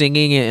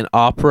singing an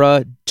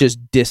opera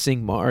just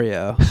dissing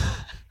Mario.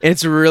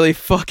 It's really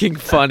fucking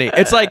funny.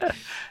 It's like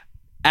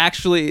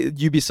actually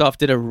Ubisoft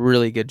did a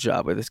really good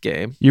job with this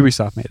game.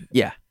 Ubisoft made it.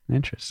 Yeah.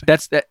 Interesting.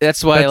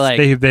 That's why like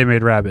they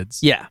made Rabbids.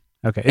 yeah.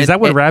 Okay. Is And- that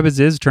what and- Rabbids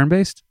is? Turn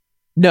based?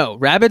 No,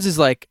 Rabbids is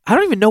like I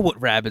don't even know what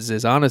Rabbids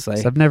is,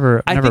 honestly. I've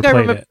never I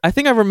played it. I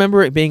think I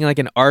remember it being like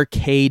an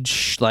arcade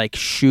like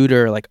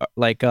shooter, like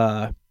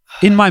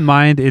In my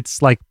mind,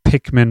 it's like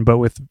Pikmin, but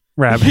with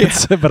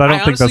rabbits. But I don't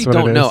think that's honestly what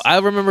don't it is. know. I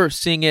remember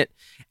seeing it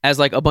as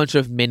like a bunch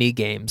of mini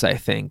games. I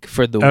think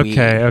for the Wii.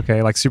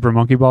 Okay, like Super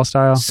Monkey Ball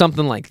style.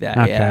 Something like that.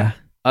 Okay. Yeah.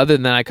 Other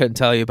than that, I couldn't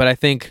tell you. But I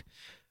think,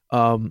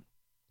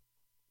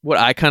 what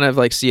I kind of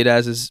like see it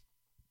as is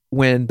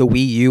when the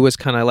Wii U was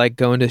kind of like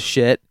going to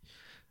shit.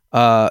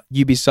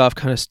 Ubisoft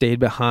kind of stayed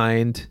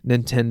behind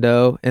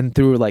Nintendo, and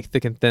through like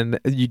thick and thin,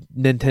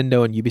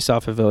 Nintendo and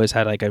Ubisoft have always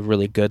had like a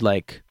really good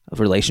like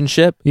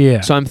relationship.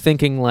 Yeah. So I'm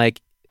thinking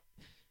like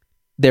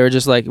they were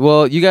just like,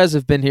 well, you guys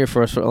have been here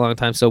for us for a long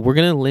time, so we're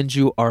gonna lend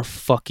you our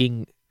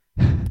fucking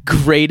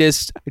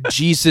greatest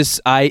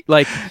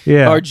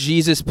Yeah. our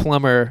Jesus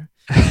plumber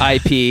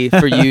IP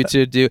for you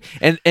to do.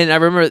 And I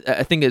remember,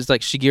 I think it's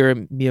like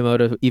Shigeru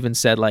Miyamoto even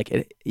said like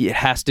it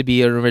has to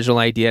be an original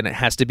idea and it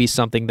has to be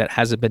something that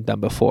hasn't been done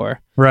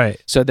before.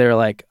 Right. So they're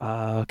like,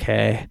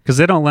 okay, Because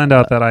they don't lend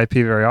out that IP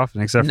very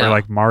often, except for No.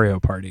 like Mario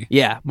Party.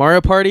 yeah, Mario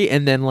Party,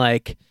 and then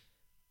like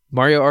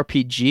Mario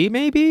RPG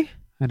maybe.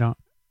 I don't.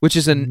 Which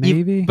is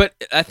Maybe. but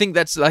I think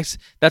that's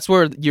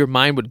where your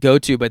mind would go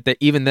to. But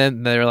even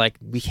then, they're like,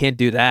 we can't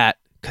do that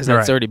because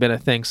that's Right. already been a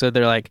thing. So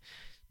they're like,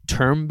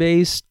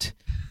 turn-based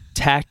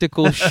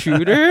tactical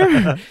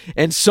shooter,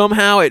 and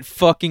somehow it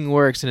fucking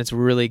works, and it's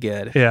really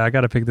good. Yeah, I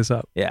got to pick this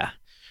up. Yeah,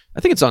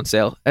 I think it's on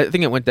sale. I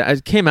think it went down.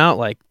 It came out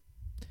like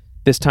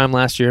this time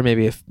last year,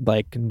 maybe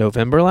like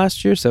November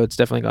last year. So it's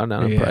definitely gone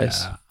down in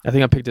price. I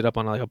think I picked it up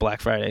on like a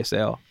Black Friday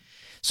sale.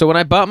 So when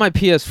I bought my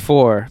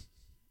PS4.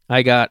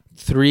 I got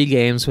 3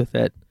 games with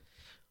it.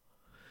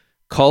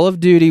 Call of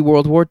Duty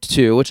World War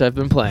II, which I've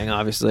been playing,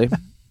 obviously.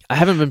 I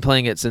haven't been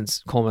playing it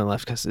since Coleman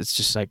left because it's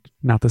just like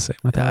Not the same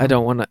without I him.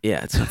 don't want to.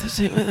 Yeah, it's not the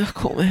same with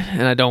Coleman,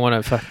 and I don't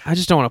want to. I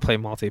just don't want to play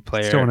multiplayer.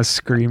 Just don't want to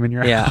scream in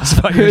your Yeah, house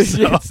by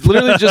yourself. it's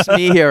literally just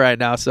me here right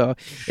now. So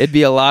it'd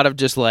be a lot of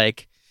just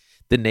like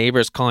the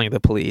neighbors calling the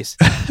police.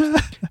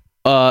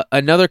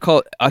 Another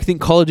call. I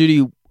think Call of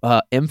Duty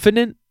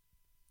Infinite,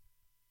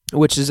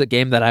 which is a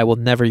game that I will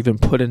never even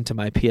put into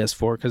my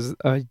PS4 because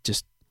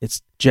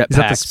it's jetpacks. Is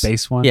that the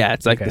space one? Yeah,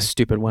 it's like Okay. the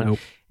stupid one. Nope.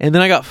 And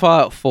then I got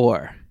Fallout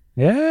 4,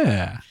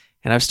 Yeah.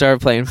 and I've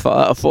started playing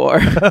Fallout 4.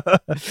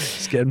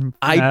 Just getting.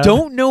 I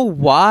don't know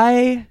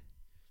why.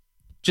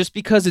 Just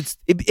because it's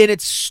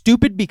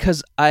stupid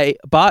because I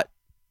bought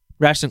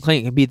Ratchet and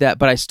Clank and beat that,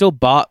 but I still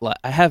bought.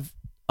 I have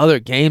other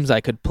games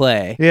I could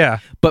play. Yeah.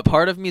 But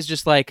part of me is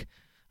just like,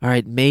 all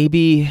right,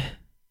 maybe,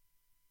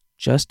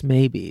 just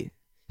maybe,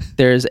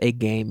 there's a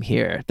game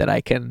here that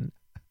I can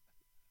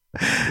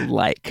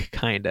like,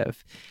 kind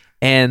of.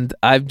 And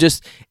I've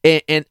just,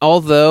 and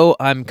although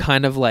I'm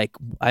kind of like,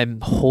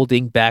 I'm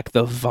holding back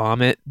the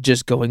vomit,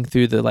 just going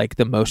through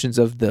the motions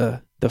of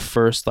the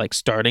first like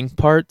starting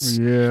parts.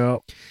 Yeah.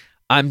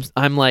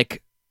 I'm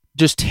like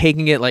just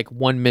taking it like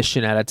one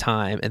mission at a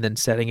time and then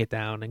setting it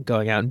down and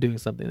going out and doing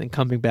something, then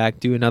coming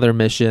back, do another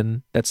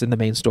mission that's in the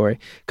main story.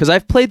 Because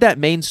I've played that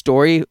main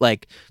story,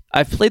 like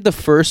I've played the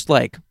first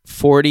like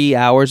 40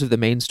 hours of the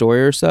main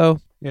story or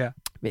so. Yeah.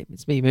 Maybe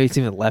it's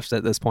even left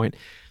at this point,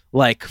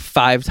 like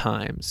 5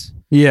 times.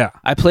 Yeah.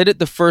 I played it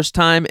the first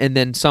time and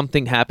then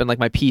something happened, like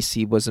my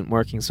PC wasn't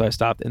working, so I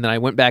stopped. And then I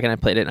went back and I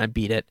played it and I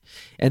beat it.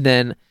 And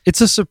then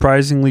It's a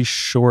surprisingly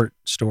short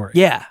story.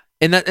 yeah.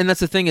 And that's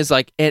the thing is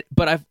like it,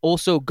 but I've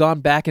also gone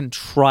back and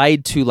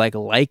tried to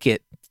like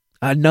it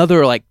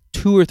another like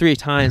 2 or 3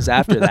 times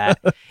after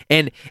that.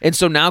 and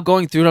so now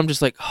going through it, I'm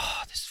just like,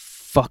 oh, this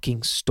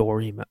fucking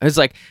story. It's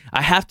like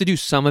I have to do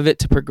some of it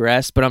to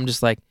progress, but I'm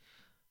just like,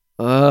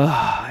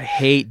 I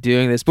hate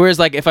doing this. Whereas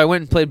like if I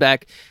went and played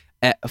back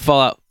at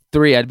Fallout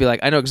 3, I'd be like,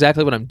 I know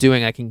exactly what I'm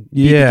doing. I can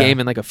beat the game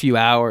in like a few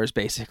hours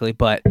basically,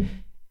 but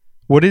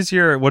What is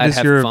your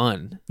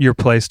fun. your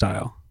play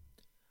style?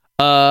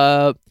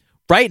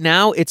 Right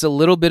now, it's a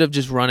little bit of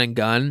just run and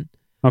gun,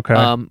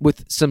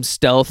 with some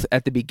stealth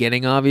at the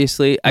beginning.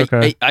 Obviously,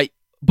 Okay.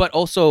 but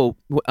also,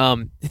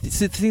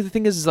 the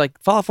thing is like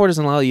Fallout 4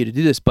 doesn't allow you to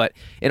do this. But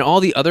in all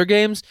the other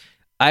games,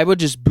 I would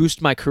just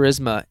boost my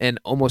charisma and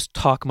almost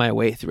talk my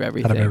way through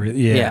everything.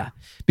 Yeah.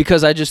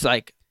 Because I just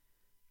like,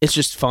 it's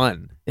just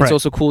fun. It's Right.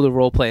 also cool to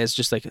role play as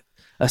just like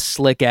a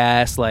slick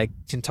ass, like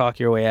can talk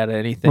your way out of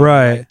anything.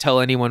 Right. Like, tell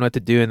anyone what to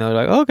do, and they're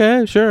like,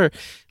 okay, sure.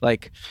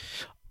 Like,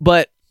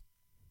 but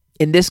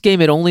in this game,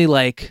 it only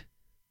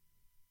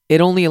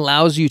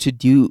allows you to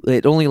do.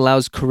 It only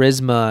allows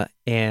charisma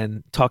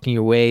and talking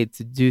your way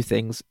to do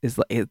things. Is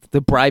like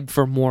the bribe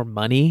for more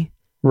money.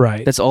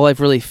 Right. That's all I've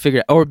really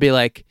figured. Or be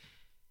like,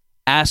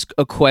 ask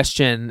a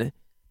question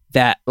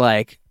that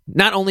like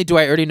not only do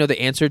I already know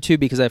the answer to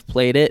because I've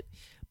played it,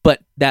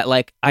 but that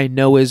like I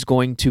know is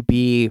going to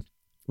be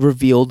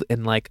revealed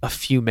in like a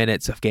few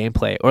minutes of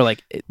gameplay, or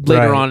like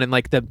later on in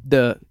like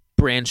the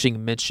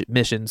branching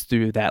missions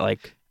through that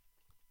like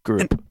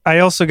group. And I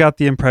also got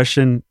the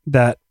impression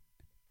that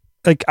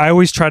like I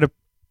always try to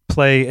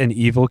play an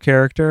evil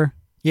character,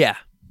 Yeah.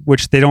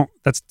 which they don't.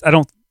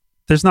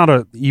 There's not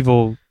a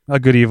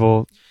good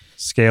evil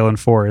scale in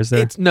 4, is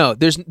there?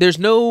 There's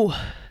no.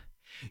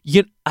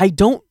 I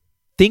don't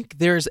think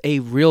there's a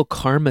real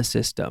karma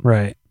system.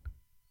 Right.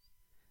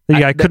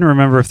 Yeah, I couldn't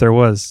remember if there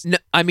was. No,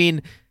 I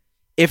mean,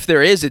 if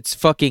there is, it's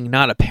fucking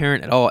not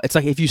apparent at all. It's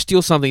like if you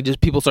steal something, just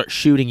people start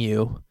shooting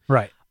you.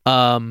 Right.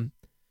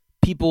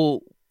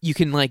 People, you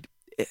can like.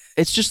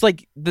 It's just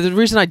like the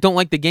reason I don't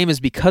like the game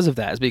is because of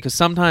that. Is because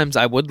sometimes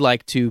I would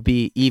like to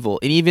be evil,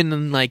 and even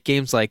in like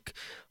games like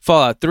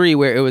Fallout 3,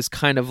 where it was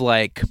kind of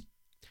like.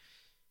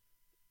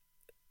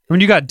 I mean,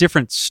 you got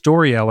different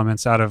story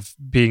elements out of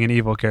being an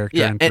evil character.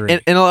 Yeah, in 3.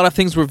 and a lot of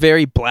things were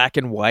very black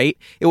and white.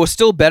 It was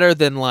still better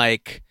than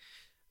like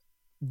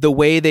the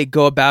way they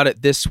go about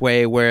it this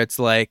way, where it's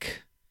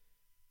like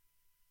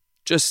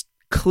just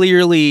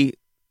clearly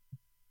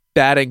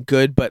bad and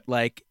good, but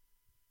like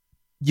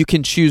you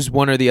can choose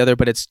one or the other,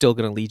 but it's still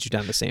going to lead you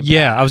down the same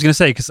Yeah, path. I was gonna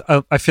say because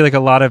I feel like a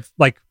lot of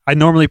like I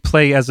normally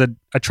play I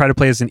try to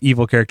play as an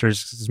evil character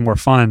because it's more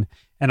fun,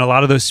 and a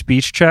lot of those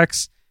speech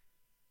checks,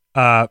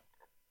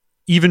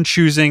 even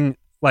choosing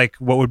like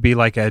what would be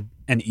like an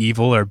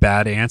evil or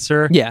bad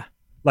answer. Yeah.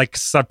 Like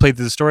 'cause I've played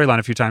through the storyline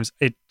a few times,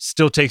 it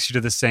still takes you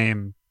to the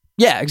same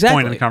Yeah, exactly.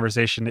 point in the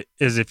conversation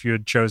as if you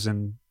had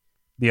chosen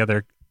the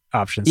other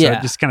option. So Yeah.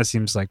 it just kind of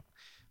seems like,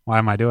 why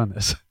am I doing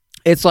this?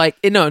 It's like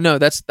no.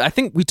 That's I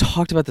think we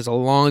talked about this a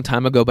long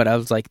time ago, but I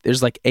was like,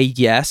 there's like a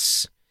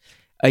yes,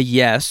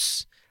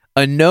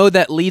 a no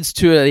that leads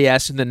to a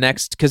yes in the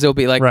next, because it'll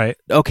be like, Right.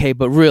 okay,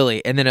 but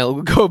really, and then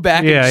it'll go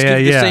back Yeah, and just do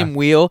the yeah. same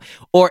wheel,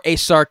 or a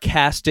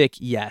sarcastic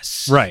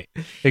yes. Right.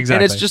 Exactly.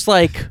 And it's just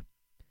like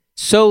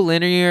so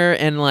linear,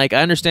 and like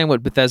I understand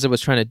what Bethesda was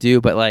trying to do,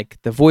 but like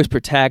the voice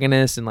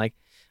protagonist, and like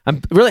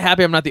I'm really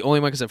happy I'm not the only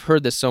one, because I've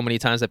heard this so many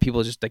times that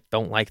people just like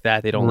don't like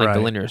that. They don't like the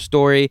Right. linear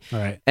story,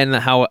 right. and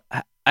how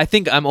I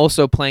think I'm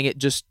also playing it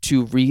just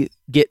to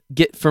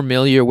get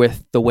familiar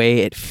with the way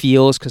it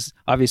feels, because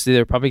obviously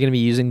they're probably going to be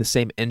using the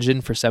same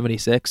engine for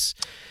 76.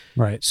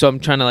 Right. So I'm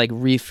trying to like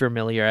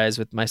refamiliarize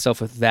with myself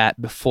with that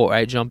before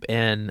I jump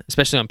in,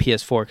 especially on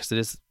PS4, because it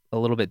is a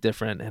little bit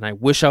different. And I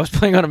wish I was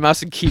playing on a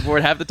mouse and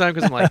keyboard half the time,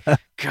 because I'm like,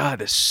 God,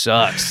 this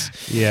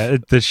sucks. Yeah,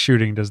 the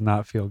shooting does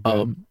not feel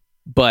good.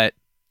 But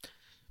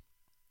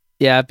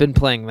yeah, I've been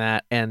playing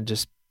that, and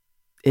just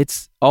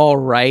it's all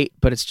right,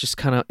 but it's just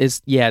kind of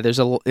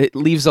it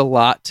leaves a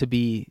lot to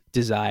be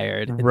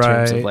desired in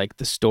terms of like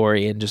the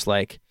story, and just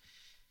like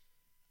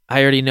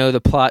I already know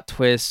the plot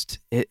twist,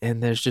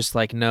 and there's just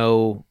like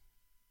no,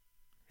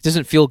 it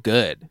doesn't feel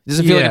good. It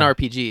doesn't feel like an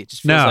RPG. It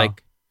just feels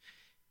like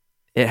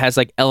it has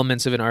like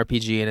elements of an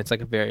RPG, and it's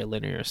like a very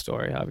linear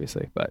story,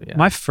 obviously. But yeah,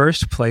 my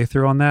first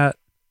playthrough on that,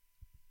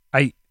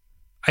 I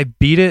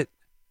beat it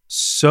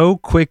so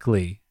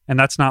quickly, and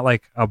that's not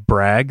like a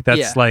brag.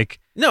 That's like,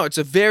 no, it's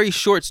a very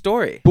short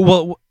story.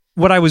 But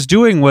what I was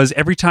doing was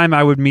every time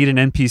I would meet an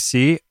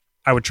NPC,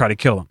 I would try to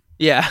kill him.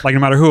 Yeah, like no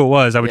matter who it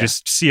was, I would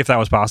just see if that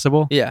was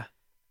possible. Yeah,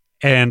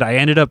 and I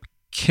ended up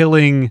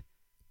killing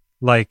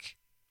like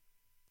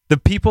the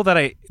people that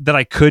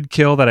I could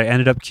kill, that I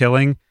ended up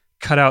killing,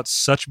 cut out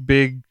such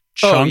big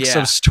chunks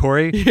of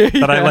story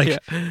that I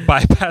like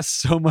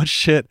bypassed so much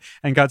shit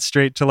and got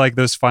straight to like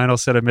those final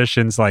set of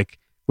missions like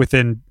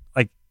within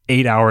like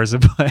 8 hours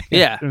of playing.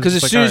 Yeah, because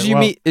as soon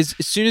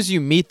as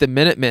you meet the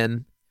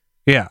Minutemen,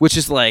 which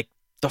is like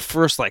the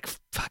first like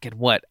fucking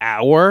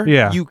hour,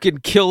 you can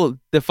kill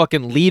the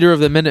fucking leader of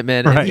the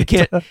Minutemen, and you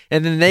can't,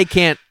 and then they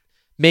can't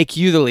make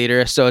you the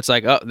leader, so it's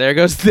like, oh, there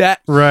goes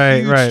that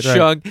huge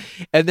chunk.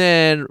 And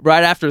then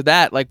right after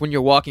that, like when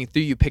you're walking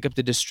through, you pick up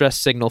the distress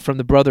signal from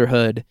the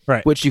Brotherhood,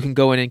 which you can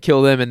go in and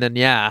kill them, and then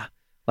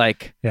I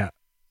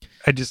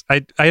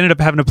ended up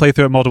having to play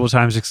through it multiple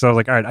times because I was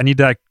like, all right, I need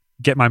to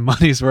get my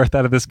money's worth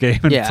out of this game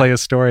and play a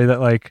story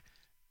that like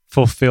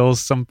fulfills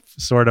some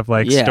sort of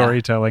like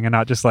storytelling, and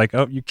not just like,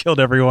 oh, you killed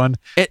everyone.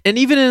 And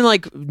even in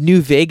like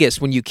New Vegas,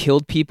 when you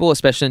killed people,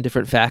 especially in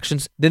different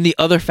factions, then the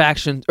other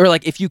faction, or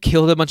like if you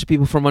killed a bunch of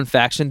people from one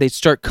faction, they'd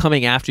start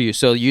coming after you.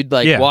 So you'd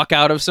like walk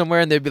out of somewhere,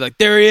 and they'd be like,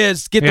 there he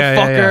is, get the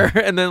fucker.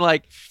 And then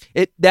like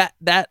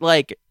that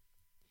like,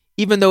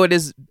 even though it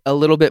is a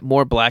little bit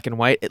more black and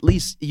white, at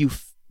least you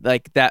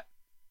like that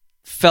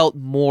felt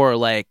more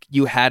like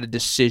you had a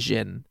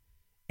decision,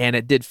 and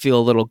it did feel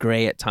a little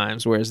gray at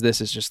times. Whereas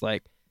this is just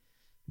like,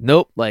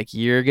 nope, like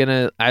you're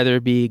gonna either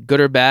be good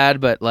or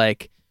bad, but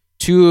like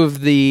two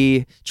of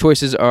the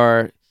choices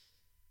are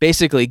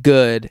basically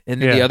good,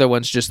 and then the other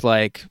one's just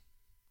like,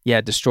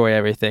 destroy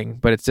everything.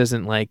 But it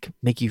doesn't like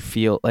make you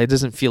feel like, it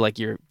doesn't feel like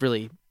you're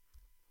really,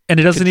 and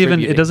it doesn't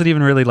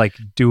even really like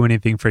do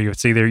anything for you.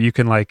 It's either you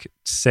can like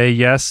say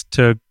yes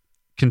to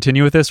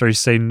continue with this, or you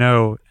say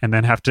no and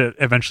then have to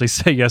eventually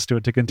say yes to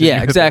it to continue.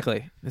 Yeah,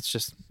 exactly. It's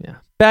just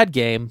bad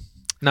game,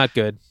 not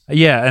good.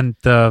 Yeah, and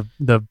the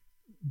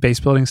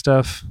base building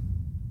stuff,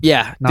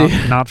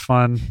 not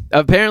fun.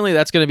 Apparently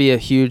that's going to be a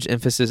huge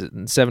emphasis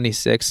in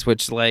 76,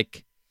 which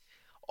like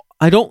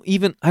I don't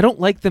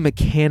like the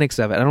mechanics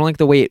of it. I don't like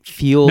the way it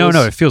feels. No,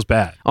 it feels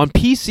bad. On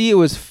PC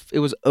it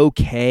was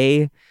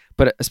okay,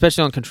 but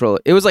especially on controller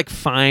it was like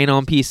fine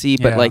on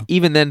PC, but like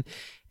even then,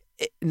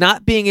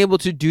 not being able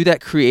to do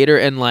that creator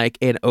in like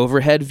an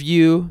overhead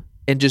view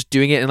and just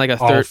doing it in like a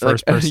third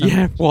first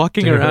person.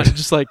 Walking around and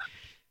just like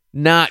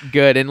not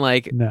good. And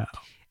like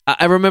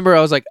I remember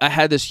I was like, I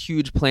had this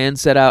huge plan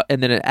set out,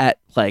 and then I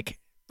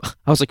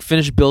was like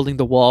finished building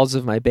the walls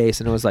of my base,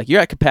 and it was like,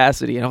 you're at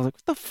capacity, and I was like,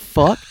 what the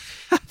fuck?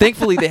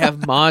 Thankfully they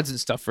have mods and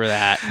stuff for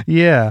that.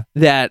 Yeah.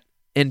 That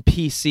in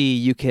PC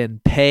you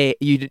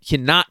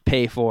cannot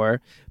pay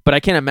for, but I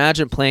can't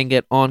imagine playing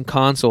it on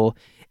console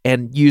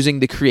and using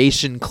the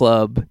Creation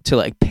Club to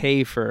like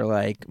pay for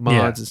like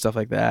mods and stuff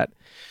like that.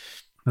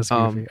 That's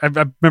goofy. I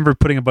remember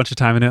putting a bunch of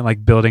time in it,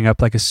 like building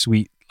up like a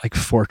sweet like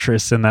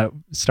fortress in that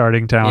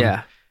starting town.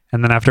 Yeah.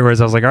 And then afterwards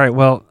I was like, all right,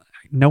 well,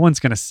 no one's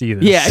going to see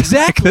this. Yeah,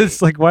 exactly.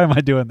 It's like, why am I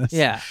doing this?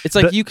 Yeah. It's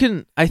like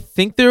I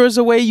think there was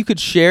a way you could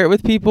share it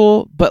with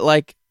people, but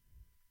like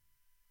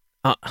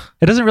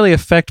it doesn't really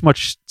affect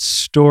much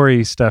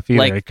story stuff either.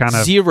 Like it kind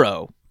of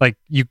zero. Like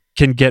you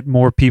can get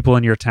more people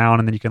in your town,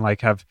 and then you can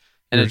like have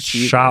and your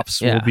shops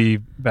will be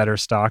better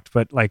stocked,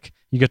 but like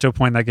you get to a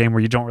point in that game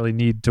where you don't really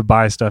need to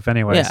buy stuff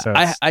anyway. Yeah, so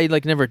I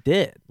like never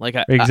did. Like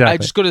I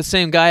just go to the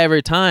same guy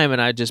every time, and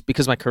I just,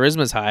 because my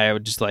charisma's high, I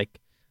would just like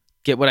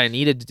get what I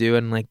needed to do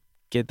and like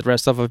get the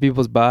rest off of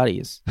people's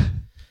bodies.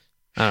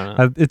 I don't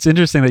know. It's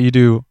interesting that you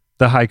do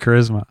the high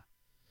charisma,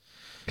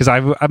 because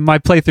my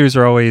playthroughs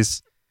are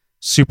always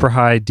super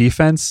high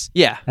defense.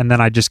 Yeah, and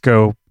then I just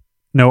go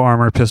no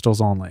armor,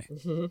 pistols only,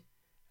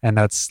 and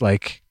that's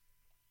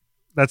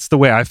the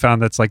way I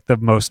found that's like the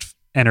most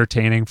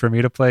entertaining for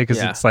me to play,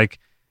 because it's like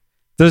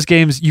those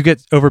games you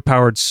get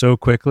overpowered so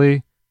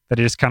quickly that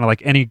it just kind of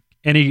like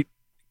any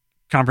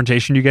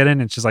confrontation you get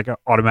in, it's just like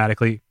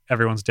automatically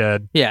everyone's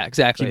dead. Yeah,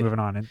 exactly. Keep moving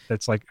on, and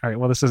it's like, all right,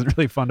 well, this isn't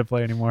really fun to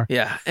play anymore.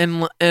 Yeah,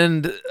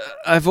 and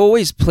I've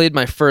always played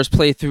my first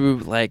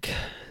playthrough like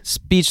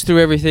speech through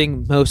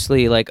everything,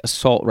 mostly like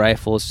assault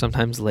rifles,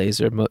 sometimes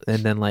laser,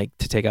 and then like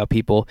to take out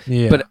people.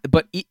 Yeah.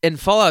 But in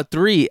Fallout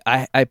 3,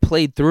 I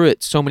played through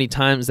it so many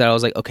times that I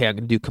was like, okay, I'm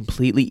gonna do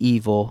completely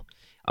evil.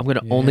 I'm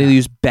gonna only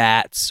use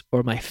bats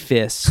or my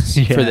fists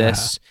for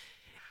this.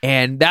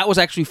 And that was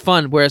actually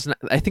fun. Whereas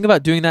I think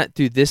about doing that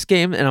through this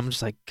game, and I'm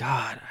just like,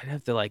 God, I'd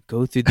have to like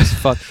go through this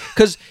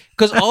because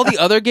all the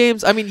other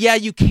games, I mean, yeah,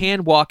 you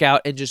can walk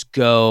out and just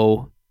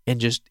go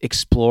and just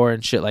explore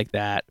and shit like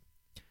that,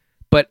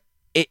 but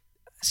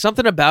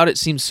something about it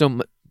seems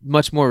so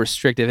much more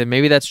restrictive, and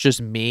maybe that's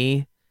just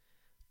me,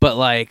 but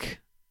like,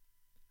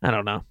 I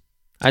don't know.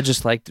 I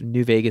just liked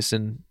New Vegas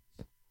and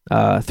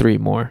 3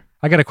 more.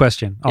 I got a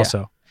question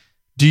also.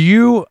 Do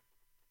you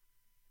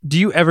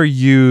ever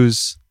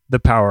use the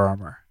power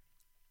armor?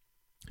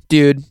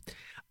 Dude,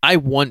 I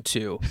want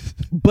to,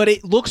 but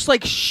it looks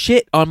like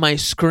shit on my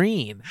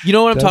screen. You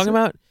know what I'm talking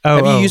about?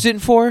 Have you used it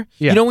before?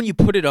 Yeah. You know when you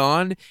put it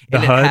on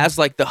and it HUD? has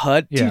like the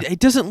HUD? Yeah. Dude, it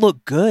doesn't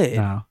look good.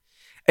 No.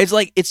 It's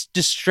like, it's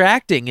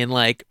distracting and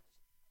like,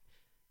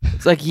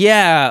 it's like,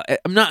 yeah,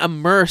 I'm not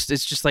immersed.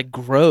 It's just like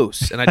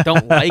gross and I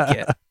don't like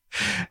it.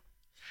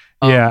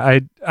 Yeah,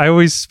 I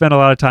always spend a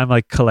lot of time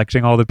like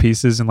collecting all the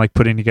pieces and like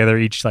putting together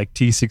each like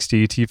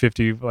T60,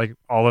 T50, like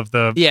all of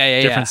the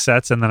different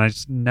sets, and then I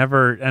just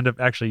never end up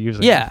actually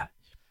using them.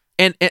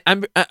 And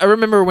I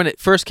remember when it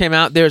first came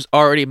out, there's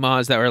already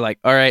mods that were like,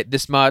 all right,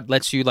 this mod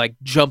lets you like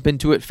jump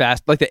into it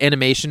fast, like the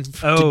animation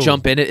to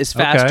jump in it is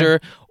faster,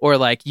 or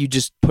like you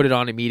just put it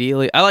on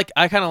immediately. I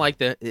kind of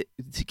like it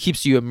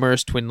keeps you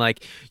immersed when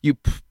like you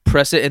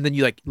press it and then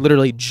you like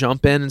literally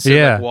jump in instead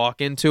of like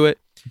walk into it.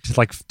 It just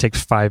like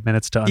takes 5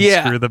 minutes to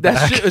unscrew the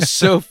back. That shit was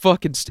so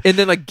fucking and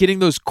then like getting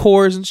those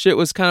cores and shit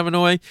was kind of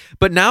annoying.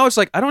 But now it's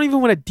like I don't even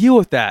want to deal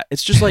with that.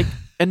 It's just like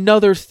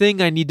another thing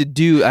I need to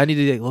do. I need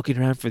to be like looking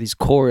around for these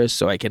cores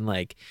so I can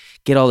like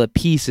get all the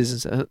pieces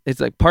and stuff. It's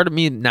like part of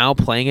me now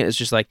playing it is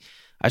just like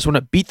I just want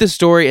to beat the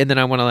story and then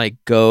I want to like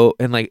go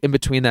and like in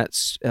between that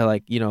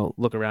like, you know,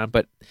 look around.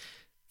 But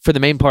for the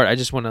main part, I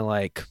just want to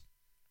like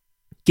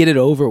get it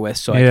over with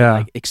so I can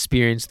like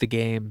experience the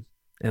game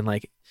and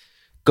like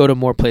go to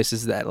more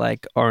places that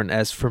like aren't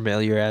as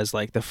familiar as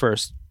like the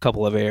first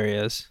couple of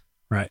areas.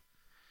 Right.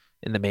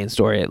 In the main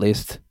story, at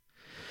least.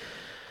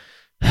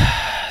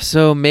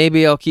 So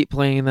maybe I'll keep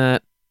playing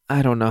that.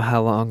 I don't know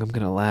how long I'm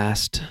going to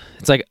last.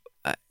 It's like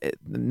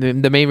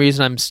the main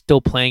reason I'm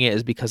still playing it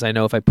is because I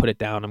know if I put it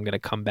down, I'm going to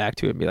come back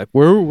to it and be like,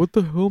 what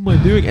the hell am I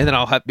doing? And then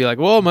I'll have to be like,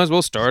 well, I might as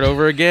well start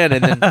over again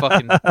and then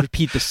fucking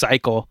repeat the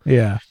cycle.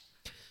 Yeah.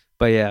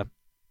 But yeah.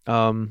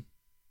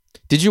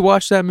 Did you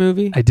watch that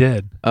movie? I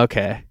did.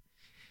 Okay.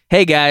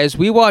 Hey guys,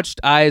 we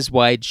watched Eyes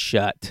Wide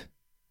Shut.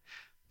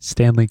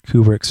 Stanley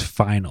Kubrick's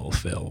final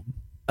film.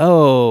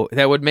 Oh,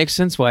 that would make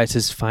sense why it's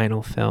his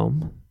final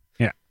film.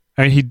 Yeah.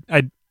 I mean,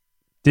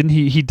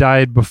 he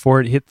died before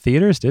it hit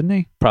theaters, didn't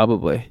he?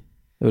 Probably.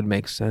 It would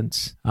make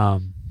sense.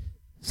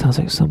 Sounds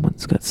like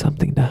someone's got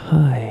something to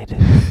hide.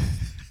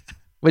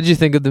 What did you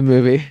think of the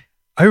movie?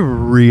 I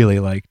really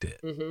liked it.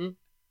 Mm-hmm.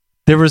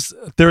 There was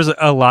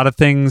a lot of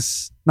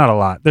things, not a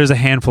lot. There's a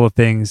handful of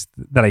things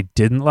that I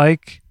didn't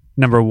like.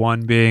 Number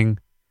one being,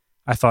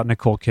 I thought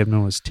Nicole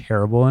Kidman was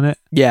terrible in it.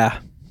 Yeah.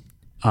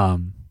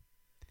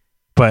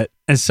 But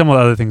and some of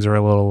the other things are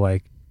a little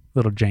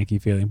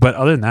janky feeling. But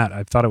other than that,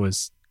 I thought it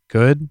was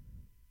good.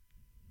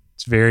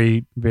 It's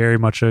very, very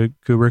much a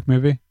Kubrick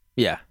movie.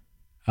 Yeah.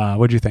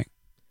 What'd you think?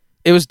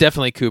 It was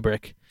definitely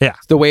Kubrick. Yeah.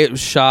 The way it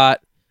was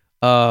shot,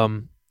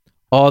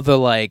 all the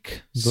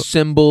like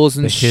symbols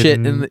and shit.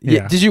 Hidden,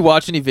 Did you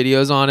watch any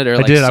videos on it or I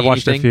like did. see I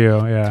watched anything? a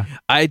few. Yeah.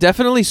 I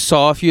definitely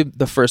saw a few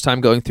the first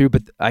time going through,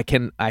 but I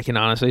can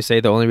honestly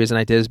say the only reason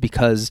I did is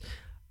because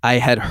I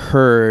had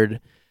heard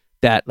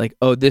that like,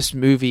 oh, this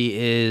movie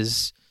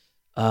is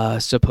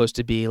supposed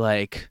to be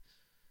like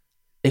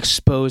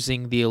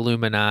exposing the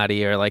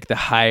Illuminati or like the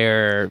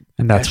higher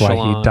and that's echelon.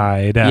 why he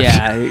died.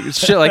 Yeah,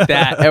 shit like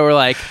that. And we're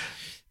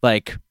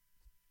like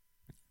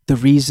the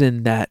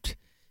reason that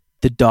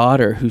the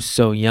daughter, who's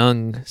so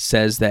young,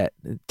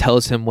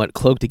 tells him what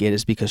cloak to get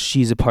is because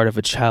she's a part of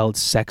a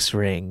child's sex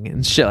ring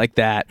and shit like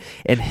that.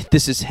 And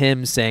this is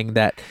him saying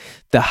that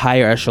the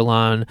higher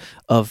echelon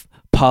of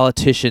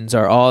politicians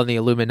are all in the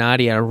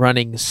Illuminati and are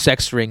running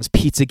sex rings.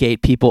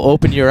 Pizzagate people,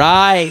 open your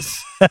eyes.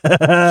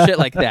 Shit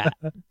like that.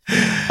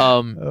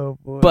 Oh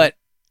boy. But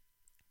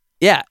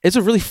yeah, it's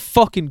a really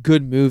fucking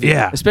good movie.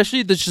 Yeah.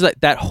 Especially just like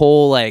that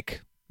whole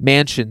like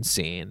mansion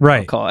scene.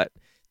 Right. I'll call it.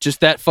 Just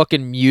that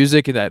fucking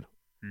music and that.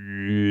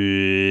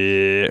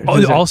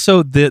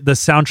 Also, the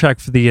soundtrack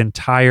for the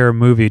entire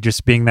movie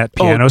just being that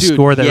piano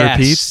score that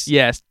repeats.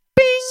 Yes.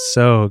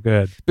 So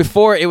good.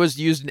 Before it was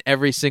used in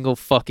every single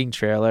fucking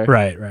trailer.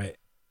 Right.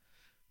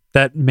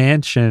 That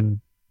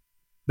mansion,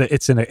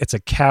 it's a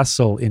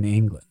castle in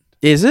England.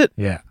 Is it?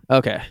 Yeah.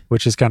 Okay.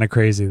 Which is kind of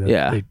crazy.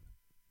 They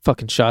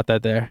fucking shot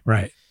that there.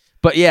 Right.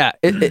 But yeah,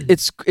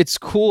 it's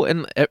cool.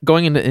 And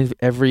going into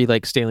every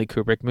like Stanley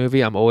Kubrick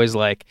movie, I'm always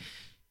like,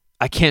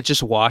 I can't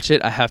just watch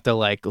it. I have to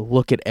like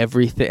look at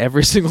everything,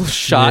 every single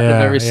shot of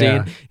every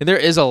scene. And there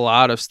is a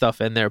lot of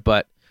stuff in there,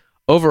 but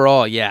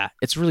overall, yeah,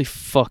 it's really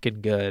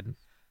fucking good.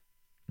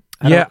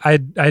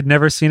 I'd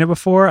never seen it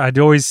before. I'd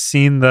always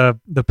seen the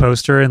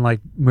poster in like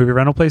movie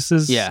rental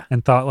places. Yeah.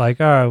 And thought like,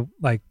 oh,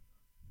 like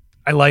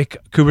I like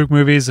Kubrick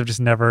movies. I've just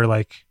never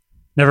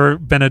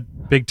been a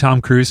big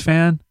Tom Cruise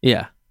fan.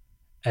 Yeah.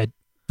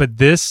 But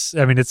this,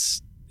 I mean,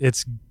 it's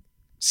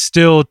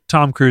still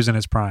Tom Cruise in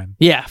his prime.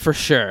 Yeah, for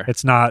sure.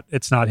 It's not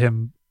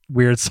him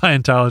weird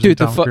Scientology Dude,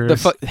 Tom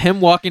Cruise. him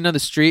walking down the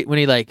street when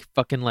he like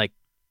fucking like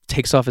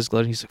takes off his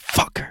gloves and he's like,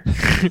 fuck her.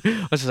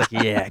 I was just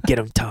like, yeah, get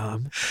him,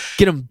 Tom.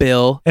 Get him,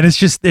 Bill. And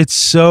it's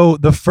so,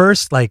 the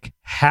first like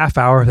half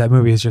hour of that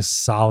movie is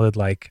just solid.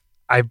 Like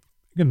I'm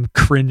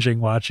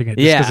cringing watching it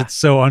just because it's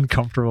so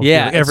uncomfortable.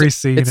 Yeah. Like, every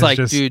scene it's is like,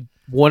 just, dude,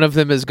 one of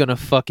them is gonna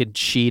fucking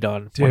cheat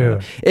on one of them.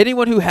 dude.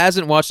 Anyone who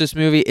hasn't watched this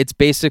movie, it's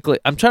basically,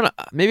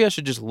 maybe I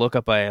should just look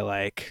up a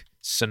like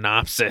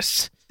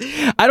synopsis.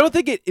 I don't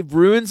think it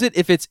ruins it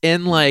if it's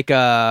in like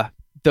the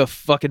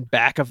fucking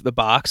back of the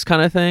box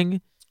kind of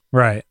thing.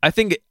 Right. I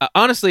think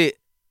honestly,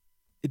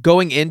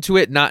 going into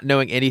it not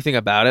knowing anything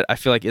about it, I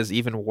feel like is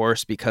even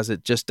worse because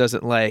it just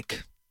doesn't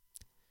like.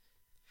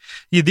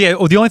 Yeah,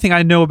 the only thing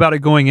I know about it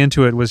going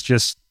into it was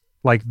just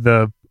like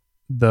the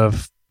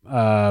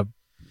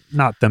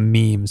not the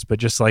memes, but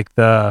just like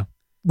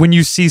when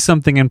you see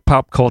something in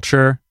pop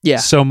culture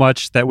so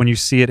much that when you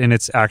see it in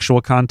its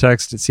actual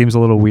context, it seems a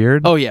little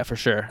weird. Oh yeah, for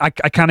sure. I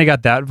kind of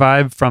got that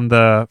vibe from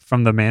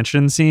the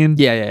mansion scene.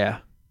 Yeah.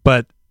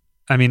 But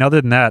I mean, other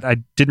than that, I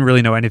didn't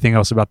really know anything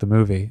else about the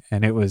movie,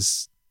 and it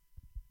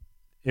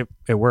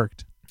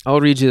worked.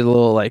 I'll read you the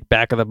little like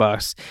back of the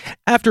box.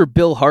 After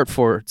Bill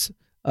Hartford's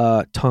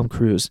Tom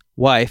Cruise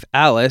wife,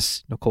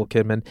 Alice, Nicole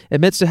Kidman,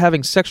 admits to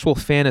having sexual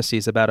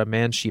fantasies about a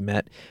man she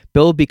met,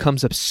 Bill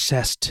becomes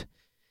obsessed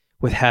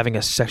with having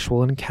a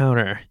sexual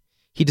encounter.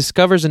 He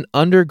discovers an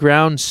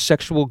underground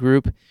sexual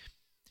group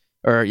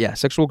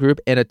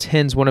and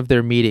attends one of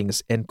their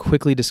meetings and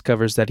quickly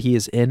discovers that he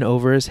is in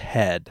over his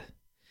head.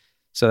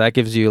 So that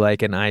gives you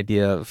like an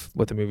idea of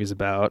what the movie's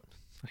about,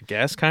 I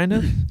guess, kind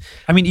of.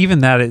 I mean, even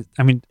that,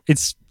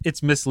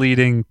 it's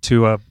misleading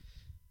to a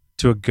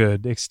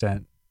good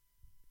extent.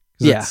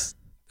 Yeah.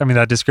 I mean,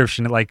 that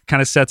description, it like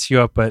kind of sets you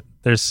up, but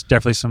there's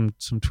definitely some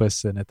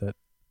twists in it that.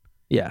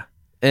 Yeah.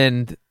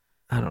 And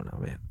I don't know,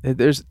 man.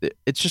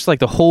 It's just like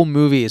the whole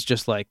movie is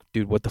just like,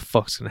 dude, what the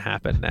fuck's going to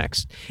happen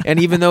next? And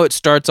even though it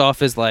starts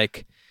off as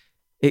like,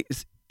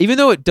 even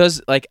though it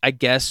does, like, I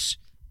guess,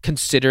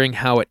 considering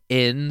how it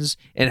ends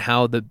and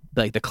how the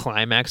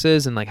climax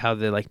is and like how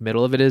the like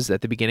middle of it is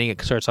at the beginning, it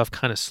starts off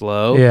kind of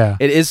slow. Yeah.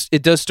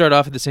 It does start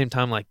off at the same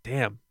time like,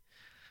 damn,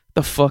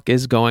 the fuck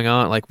is going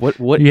on? Like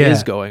what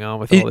is going on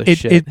with all this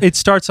shit? It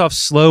starts off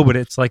slow, but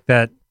it's like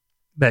that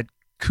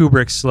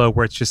Kubrick slow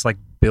where it's just like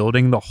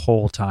building the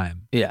whole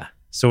time. Yeah.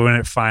 So when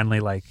it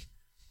finally like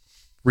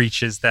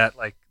reaches that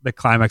like the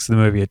climax of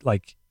the movie, it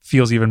like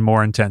feels even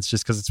more intense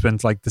just because it's been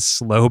like the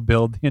slow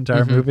build the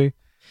entire movie.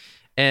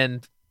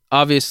 And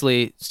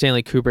obviously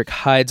Stanley Kubrick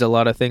hides a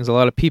lot of things. A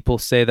lot of people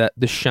say that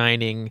The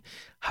Shining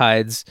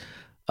hides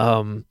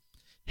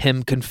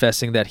him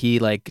confessing that he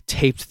like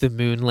taped the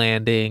moon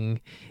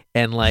landing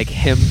and like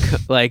him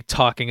like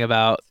talking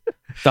about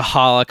the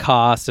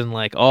Holocaust and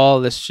like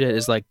all this shit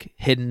is like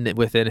hidden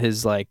within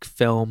his like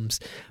films.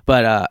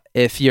 But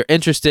if you're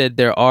interested,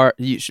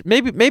 you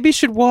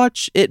should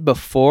watch it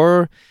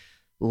before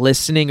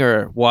listening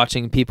or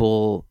watching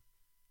people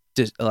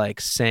just like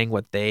saying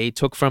what they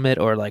took from it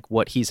or like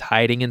what he's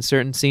hiding in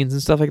certain scenes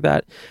and stuff like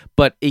that.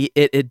 But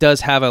it does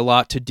have a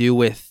lot to do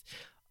with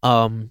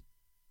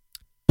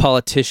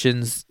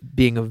politicians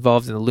being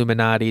involved in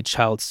Illuminati,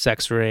 child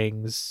sex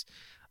rings,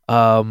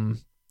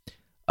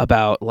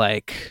 about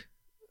like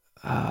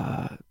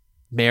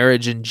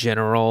marriage in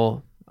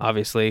general.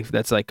 Obviously,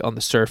 that's like on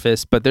the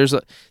surface, but there's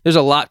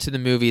a lot to the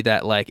movie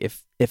that like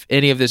if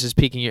any of this is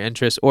piquing your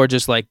interest or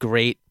just like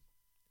great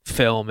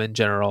film in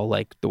general,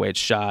 like the way it's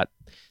shot,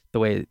 the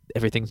way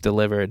everything's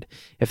delivered,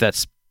 if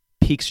that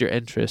piques your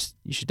interest,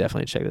 you should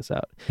definitely check this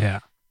out. Yeah.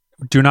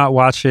 Do not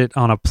watch it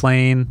on a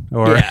plane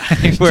or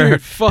anywhere.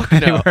 Dude, fuck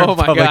no. Oh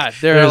my God.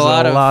 There's a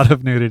lot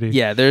of nudity.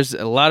 Yeah, there's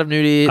a lot of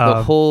nudity.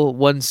 The whole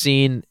one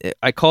scene,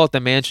 I call it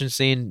the mansion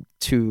scene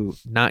to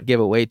not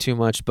give away too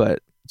much,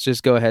 but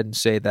just go ahead and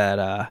say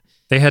that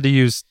they had to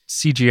use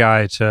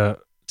CGI to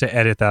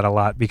edit that a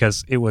lot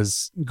because it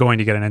was going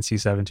to get an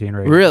NC-17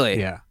 rating. Really?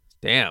 Yeah.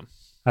 Damn.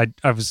 I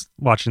was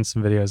watching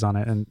some videos on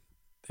it and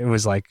it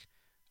was like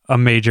a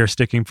major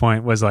sticking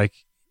point was like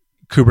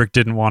Kubrick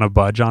didn't want to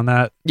budge on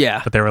that.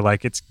 Yeah. But they were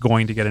like, it's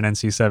going to get an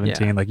NC-17.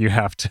 Yeah. Like you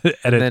have to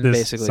edit then this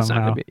basically somehow. It's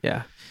not gonna be,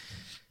 yeah.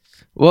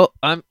 Well,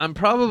 I'm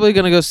probably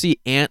gonna go see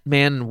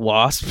Ant-Man and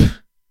Wasp.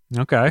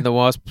 Okay. The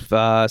Wasp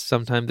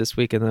sometime this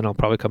week, and then I'll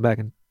probably come back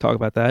and talk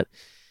about that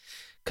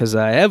because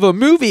I have a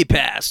movie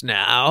pass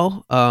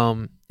now.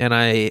 And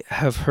I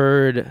have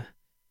heard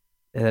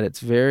that it's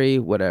very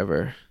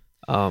whatever.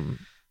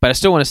 But I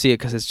still want to see it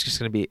because it's just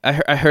gonna be.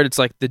 I heard it's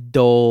like the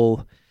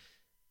dull,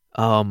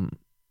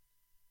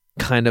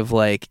 kind of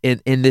like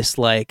in this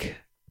like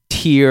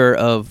tier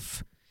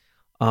of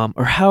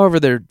or however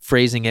they're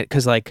phrasing it,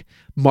 because like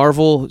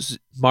Marvel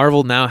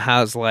now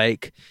has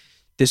like,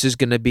 this is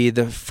going to be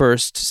the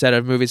first set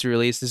of movies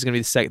released. This is going to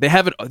be the second.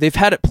 They've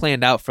had it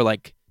planned out for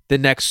like the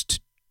next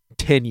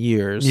 10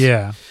 years.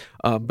 Yeah.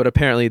 But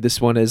apparently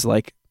this one is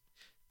like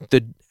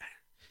the,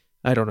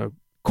 I don't know,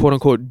 quote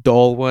unquote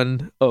dull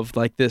one of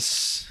like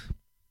this.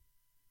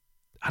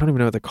 I don't even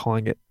know what they're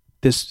calling it.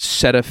 This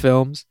set of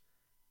films.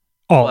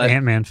 All But-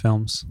 Ant-Man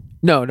films.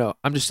 No.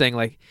 I'm just saying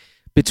like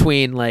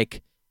between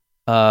like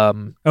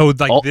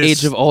Like this.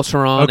 Age of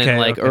Ultron Okay, and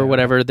like okay. or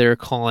whatever they're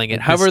calling it.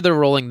 Like However this- they're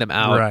rolling them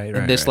out. Right,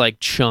 in this right. like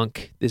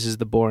chunk. This is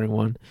the boring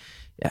one.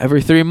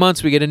 Every 3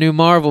 months we get a new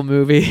Marvel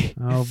movie.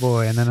 Oh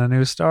boy, and then a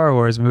new Star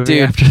Wars movie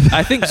Dude, after that.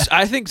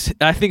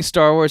 I think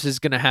Star Wars is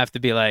gonna have to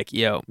be like,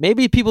 yo,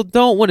 maybe people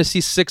don't want to see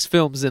 6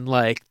 films in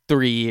like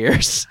 3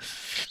 years.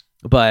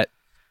 But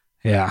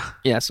Yeah.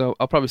 yeah, so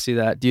I'll probably see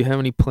that. Do you have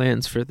any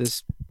plans for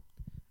this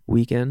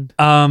weekend?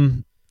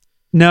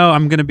 No,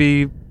 I'm gonna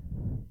be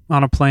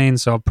on a plane,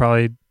 so I'll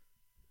probably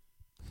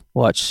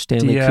Watch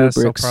Stanley DS. I'll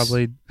Kubrick's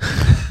probably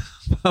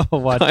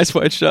I'll watch Eyes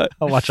Wide Shut.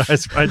 I'll watch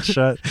Eyes Wide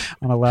Shut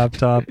on a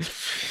laptop,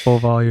 full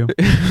volume.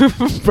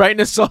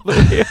 Brightness all the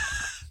way up.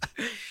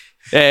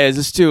 Hey, is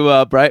this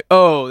too bright?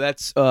 Oh,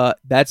 that's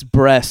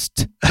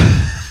breast.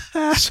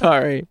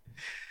 Sorry.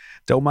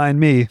 Don't mind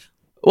me.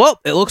 Well,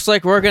 it looks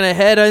like we're gonna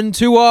head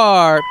into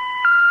our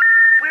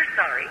We're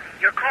sorry.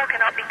 Your call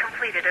cannot be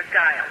completed as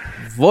dialed.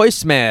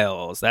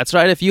 voicemails. That's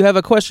right. If you have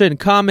a question,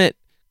 comment,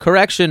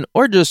 correction,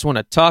 or just want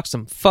to talk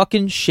some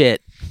fucking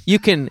shit, you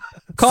can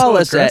call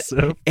us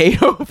aggressive. at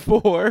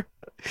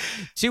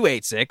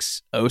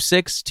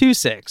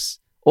 804-286-0626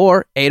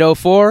 or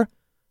 804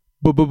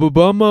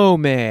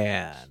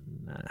 man.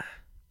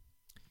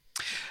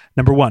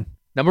 Number one.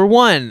 Number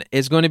 1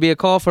 is going to be a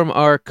call from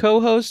our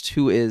co-host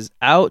who is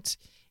out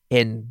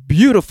in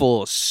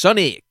beautiful,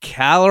 sunny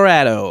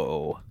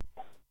Colorado.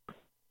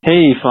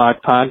 Hey,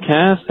 Flock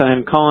Podcast.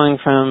 I'm calling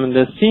from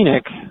the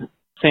scenic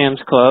Sam's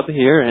Club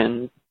here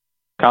in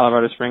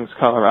Colorado Springs,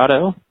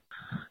 Colorado.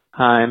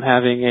 I'm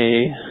having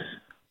a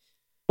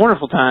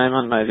wonderful time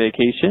on my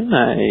vacation.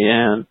 I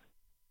am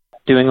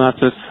doing lots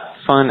of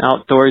fun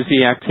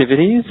outdoorsy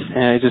activities.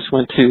 I just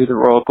went to the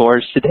Royal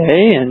Gorge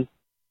today, and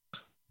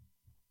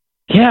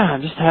yeah,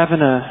 I'm just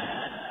having a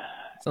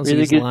Sounds like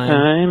really he's good lying.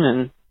 time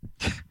and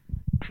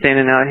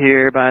standing out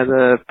here by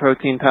the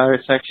protein powder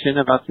section,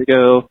 about to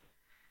go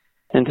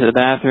into the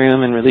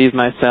bathroom and relieve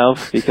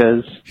myself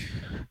because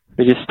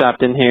we just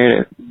stopped in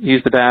here to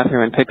use the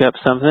bathroom and pick up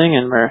something,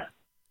 and we're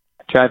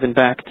driving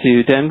back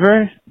to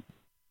Denver.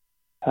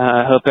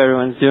 I hope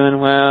everyone's doing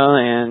well,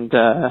 and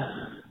I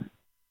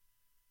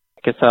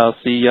guess I'll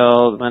see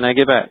y'all when I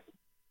get back.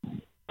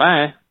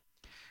 Bye.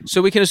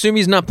 So we can assume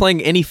he's not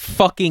playing any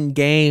fucking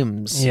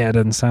games. Yeah, it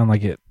doesn't sound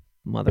like it.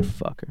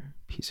 Motherfucker.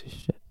 Piece of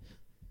shit.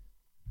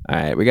 All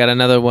right, we got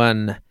another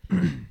one.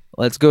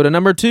 Let's go to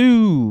number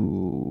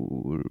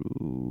 2.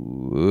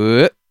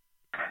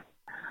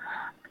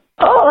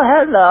 Oh,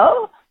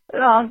 hello.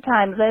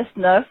 Long-time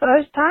listener,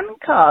 first-time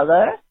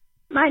caller.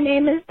 My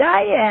name is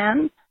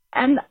Diane,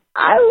 and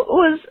I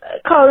was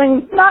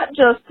calling not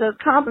just to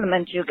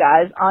compliment you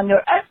guys on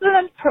your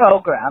excellent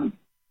program,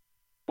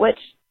 which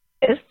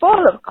is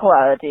full of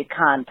quality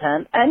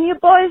content, and you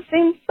boys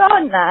seem so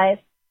nice,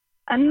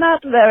 and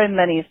not very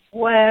many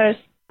swears.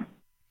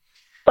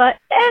 But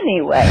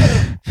anyway,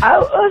 I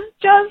was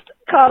just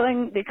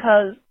calling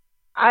because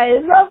I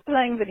love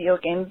playing video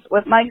games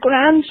with my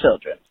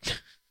grandchildren.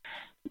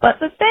 But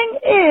the thing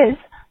is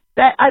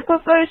that I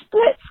prefer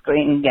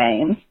split-screen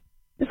games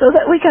so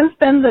that we can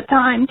spend the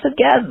time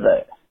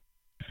together.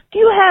 Do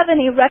you have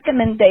any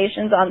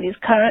recommendations on these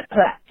current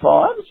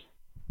platforms?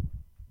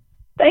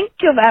 Thank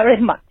you very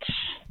much.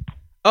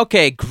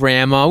 Okay,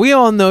 Grandma, we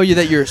all know you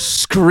that you're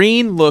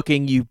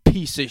screen-looking, you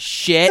piece of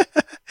shit.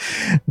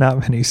 Not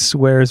many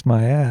swears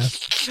my ass.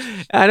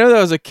 I know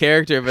that was a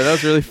character, but that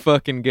was really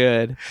fucking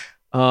good.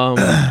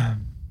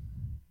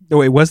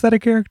 Wait, was that a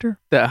character?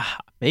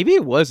 Maybe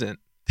it wasn't.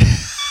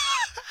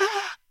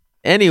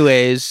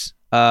 Anyways,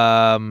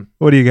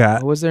 What do you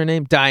got? what was their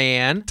name?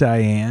 Diane.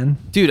 Diane.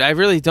 Dude, I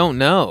really don't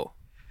know.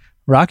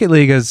 Rocket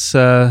League is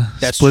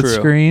split true.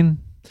 screen.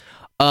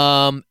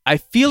 I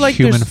feel like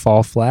Human there's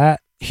Fall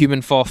Flat.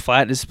 Human Fall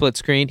Flat is split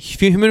screen.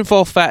 Human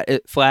Fall Flat.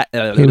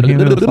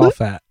 Human Fall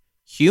Flat.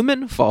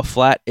 Human Fall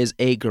Flat is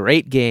a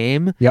great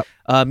game. Yep.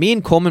 Me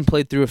and Coleman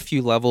played through a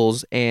few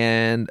levels,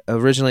 and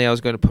originally I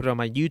was going to put it on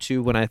my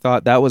YouTube when I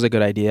thought that was a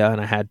good idea, and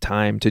I had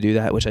time to do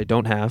that, which I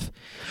don't have.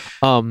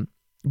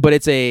 But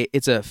it's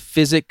a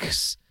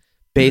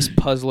physics-based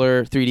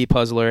puzzler, 3D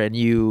puzzler, and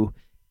you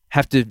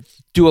have to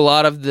do a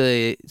lot of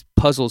the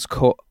puzzles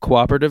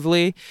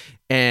cooperatively,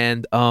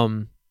 and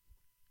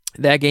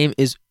that game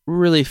is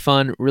really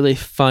fun, really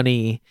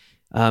funny.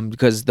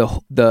 Because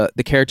the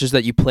characters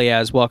that you play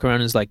as walk around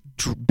as like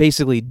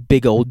basically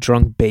big old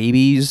drunk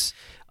babies.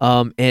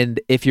 And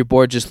if you're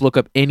bored, just look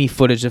up any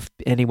footage of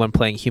anyone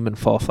playing Human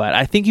Fall Flat.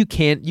 I think you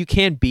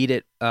can beat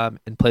it and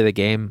play the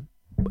game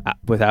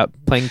without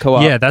playing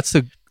co-op. Yeah, that's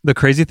the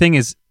crazy thing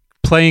is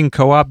playing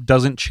co-op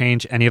doesn't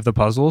change any of the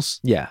puzzles.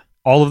 Yeah.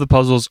 All of the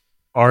puzzles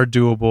are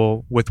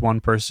doable with one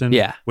person.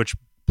 Yeah. Which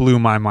blew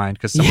my mind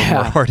because some of them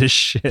are hard as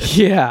shit.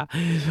 Yeah.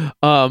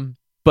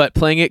 But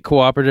playing it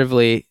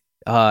cooperatively,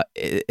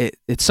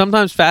 it's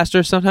sometimes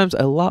faster, sometimes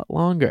a lot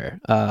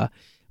longer.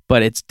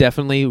 But it's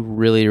definitely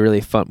really,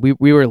 really fun.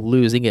 We were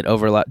losing it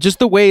over a lot. Just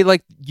the way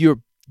like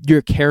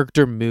your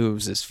character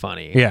moves is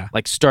funny. Yeah.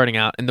 Like starting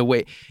out and the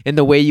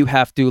way you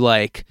have to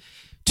like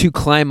to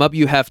climb up,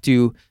 you have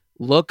to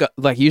look up,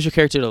 like use your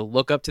character to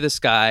look up to the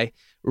sky,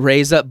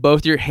 raise up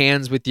both your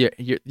hands with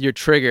your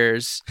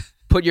triggers,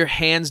 put your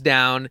hands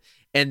down,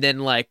 and then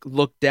like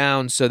look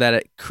down so that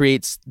it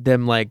creates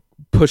them like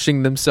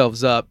pushing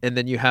themselves up, and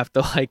then you have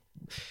to like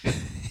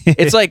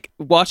it's like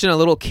watching a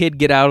little kid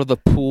get out of the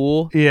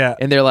pool. Yeah.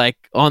 And they're like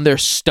on their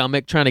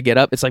stomach trying to get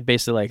up. It's like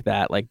basically like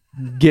that, like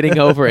getting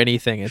over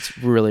anything. It's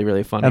really,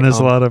 really funny. And there's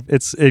a lot of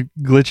it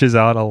glitches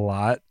out a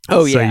lot.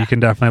 Oh, so yeah. you can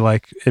definitely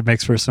like it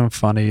makes for some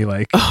funny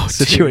like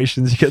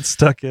situations you get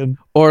stuck in.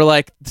 Or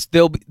like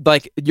they'll be,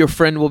 like your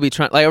friend will be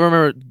trying. Like I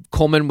remember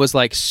Coleman was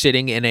like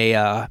sitting in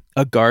a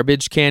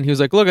garbage can. He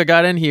was like, "Look, I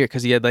got in here,"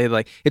 because he had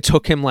like it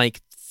took him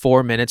like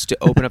 4 minutes to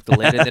open up the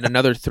lid and then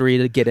another 3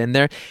 to get in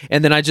there.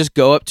 And then I just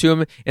go up to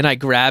him and I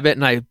grab it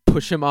and I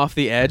push him off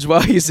the edge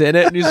while he's in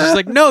it. And he's just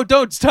like, "No,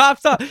 don't stop.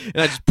 And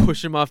I just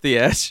push him off the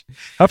edge.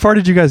 How far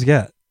did you guys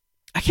get?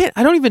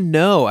 I don't even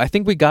know. I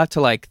think we got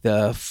to like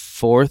the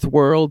 4th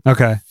world.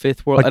 Okay.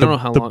 5th world. Like I don't know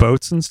how long. The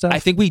boats and stuff? I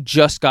think we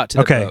just got to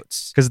the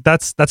boats. Because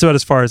that's about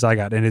as far as I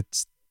got. And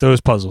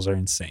those puzzles are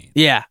insane.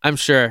 Yeah, I'm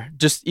sure.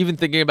 Just even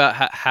thinking about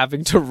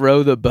having to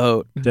row the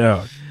boat.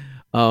 Dude.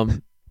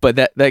 But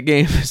that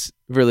game is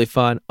really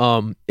fun.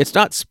 It's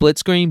not split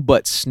screen,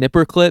 but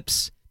Snipper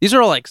Clips. These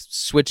are all like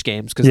Switch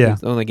games because they're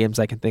the only games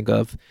I can think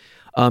of.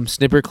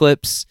 Snipper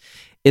Clips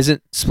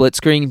isn't split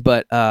screen,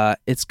 but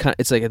it's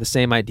like the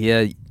same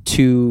idea.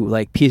 2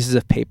 like pieces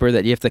of paper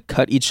that you have to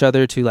cut each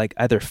other to like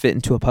either fit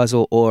into a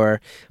puzzle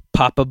or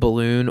pop a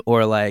balloon,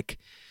 or like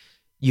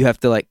you have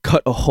to like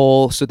cut a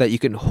hole so that you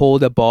can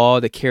hold a ball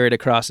to carry it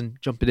across and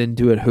jump it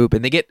into a hoop.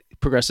 And they get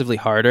progressively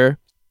harder.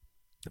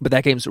 But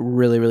that game's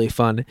really, really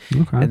fun.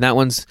 Okay. And that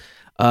one's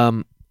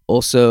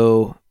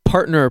also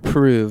partner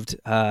approved.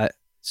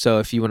 So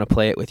if you want to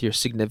play it with your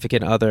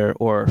significant other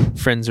or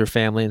friends or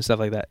family and stuff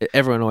like that,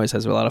 everyone always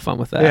has a lot of fun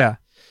with that. Yeah.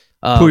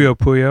 Puyo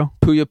Puyo.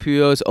 Puyo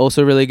Puyo is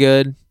also really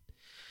good.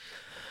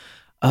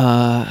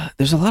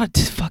 There's a lot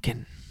of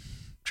fucking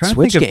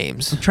Switch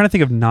games. I'm trying to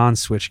think of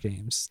non-Switch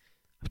games.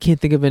 I can't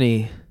think of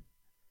any.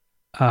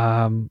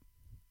 I mean,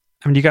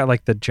 you got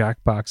like the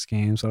Jackbox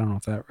games. I don't know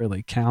if that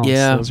really counts.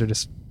 Yeah.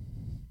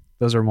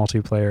 Those are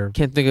multiplayer.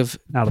 Can't think of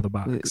out of the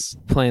box.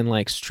 Playing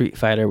like Street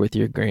Fighter with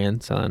your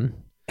grandson.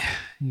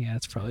 Yeah,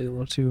 it's probably a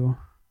little too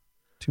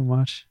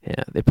much.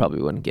 Yeah, they probably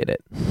wouldn't get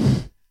it.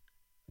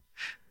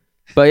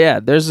 But yeah,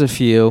 there's a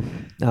few.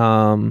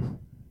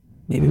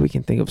 Maybe we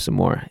can think of some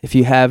more. If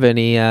you have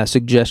any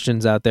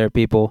suggestions out there,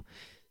 people,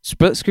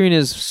 split screen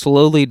is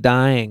slowly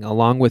dying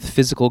along with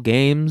physical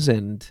games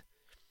and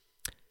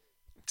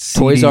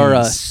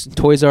CDs.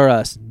 Toys R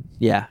Us.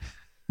 Yeah.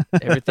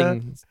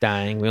 Everything's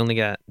dying. We only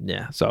got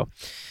so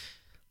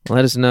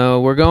let us know.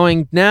 We're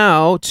going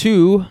now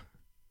to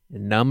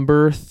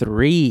number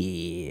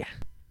 3.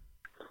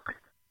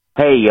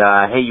 Hey,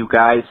 you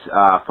guys.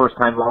 First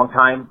time, long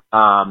time.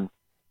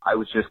 I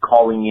was just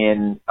calling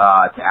in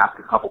to ask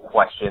a couple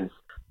questions.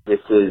 This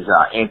is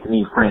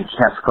Anthony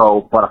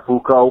Francesco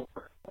Buttafuoco,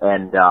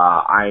 and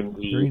I'm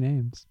the 3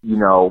 names.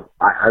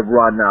 I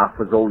run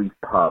Fazoli's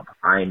Pub.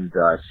 I'm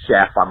the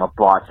chef. I'm a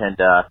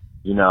bartender.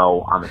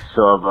 I'm a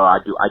server. I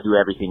do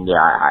everything there.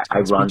 I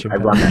run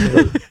that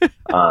place.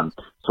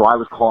 So I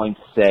was calling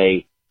to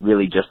say,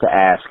 really just to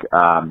ask,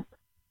 I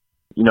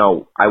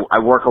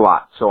work a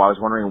lot, so I was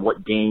wondering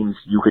what games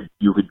you could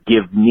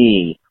give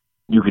me.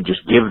 You could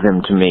just give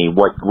them to me.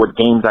 What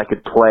games I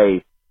could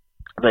play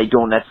that I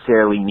don't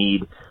necessarily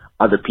need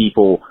other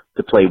people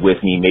to play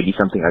with me. Maybe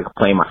something I could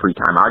play in my free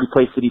time. I already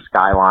play City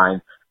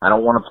Skyline. I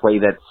don't want to play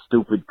that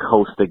stupid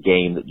Costa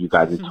game that you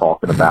guys are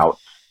talking about.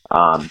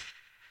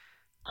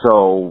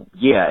 So,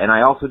 yeah, and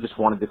I also just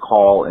wanted to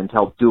call and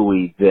tell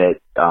Dewey that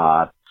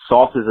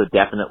sauces are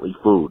definitely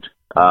food.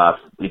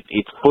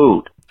 It's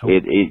food.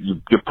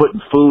 You're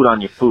putting food on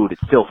your food.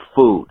 It's still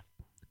food.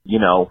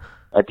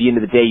 At the end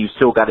of the day, you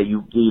still got to, a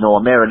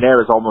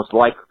marinara is almost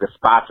like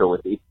gazpacho.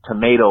 It's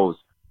tomatoes.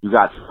 You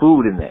got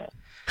food in there.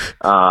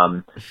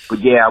 But,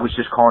 yeah, I was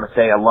just calling to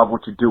say I love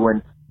what you're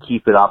doing.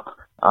 Keep it up.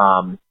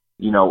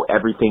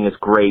 Everything is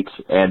great,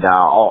 and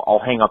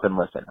I'll hang up and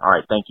listen. All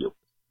right, thank you.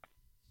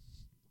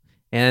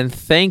 And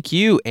thank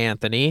you,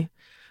 Anthony.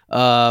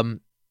 I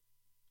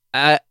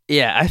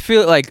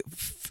feel like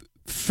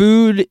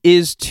food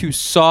is to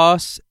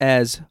sauce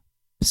as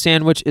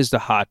sandwich is to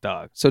hot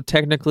dog. So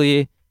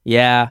technically,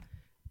 yeah,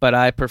 but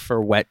I prefer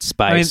wet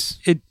spice.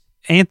 I mean,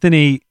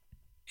 Anthony,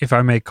 if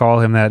I may call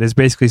him that, is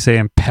basically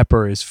saying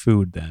pepper is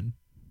food then.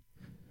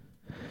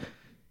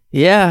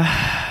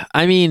 Yeah,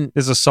 I mean...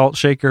 Is a salt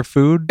shaker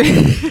food?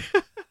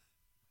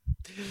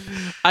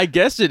 I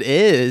guess it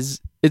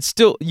is. it's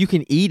still, you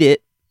can eat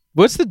it.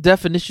 What's the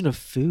definition of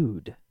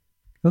food?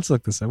 Let's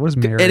look this up. What is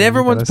Merriam? And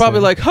everyone's probably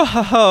like, ha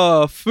ha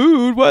ha,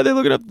 food. Why are they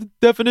looking up the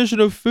definition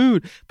of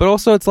food? But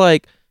also it's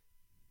like,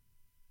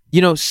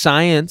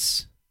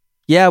 science.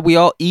 Yeah, we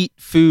all eat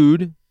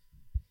food.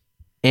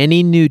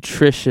 Any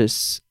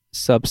nutritious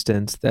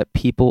substance that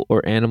people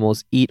or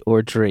animals eat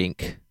or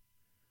drink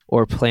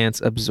or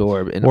plants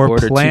absorb in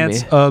order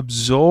plants to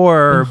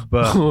absorb.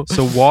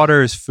 So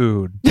water is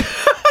food.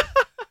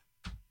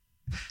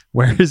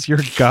 Where is your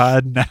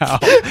God now?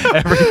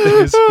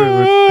 Everything is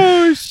food.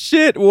 Oh,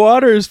 shit.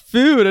 Water is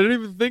food. I didn't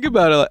even think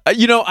about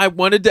it. I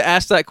wanted to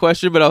ask that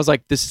question, but I was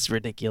like, this is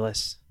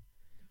ridiculous.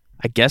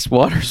 I guess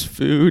water's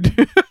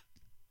food.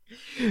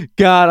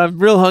 God, I'm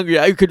real hungry.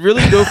 I could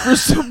really go for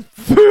some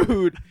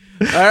food.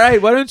 All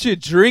right, why don't you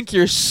drink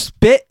your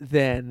spit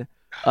then?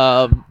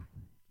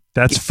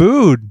 That's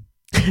food.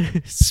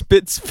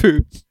 Spit's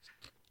food.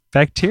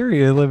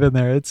 Bacteria live in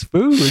there. It's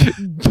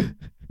food.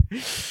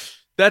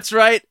 That's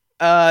right.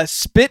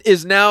 Spit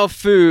is now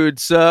food.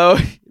 So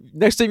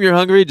next time you're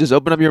hungry, just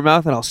open up your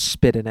mouth and I'll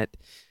spit in it.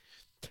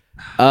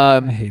 I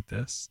hate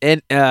this.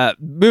 And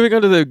moving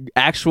on to the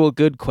actual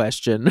good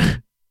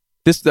question.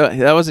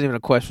 That wasn't even a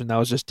question. That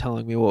was just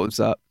telling me what was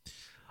up.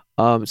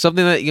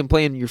 Something that you can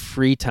play in your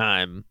free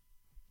time.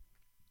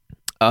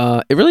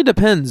 It really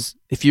depends.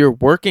 If you're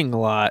working a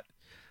lot,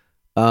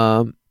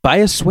 buy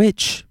a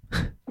Switch.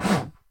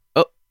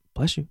 Oh,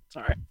 bless you.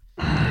 All right.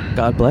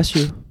 God bless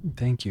you.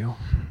 Thank you.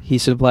 He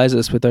supplies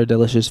us with our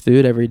delicious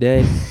food every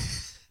day.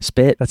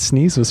 Spit. That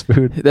sneeze was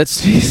food.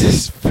 That's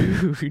Jesus'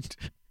 food.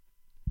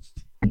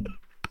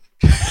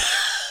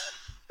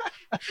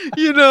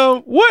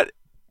 What?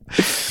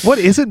 What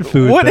isn't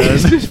food? What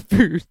is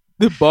food?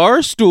 The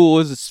bar stool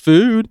is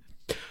food.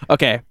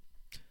 Okay.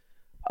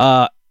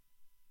 I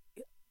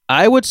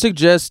would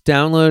suggest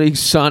downloading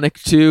Sonic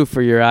 2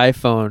 for your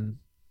iPhone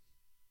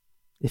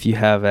if you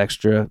have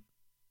extra,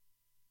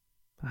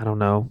 I don't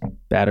know,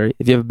 battery.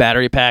 If you have a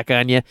battery pack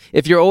on you.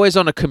 If you're always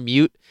on a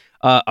commute,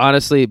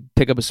 honestly,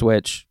 pick up a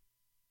Switch.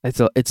 I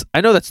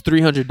know that's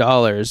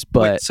 $300,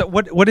 but wait, so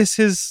what is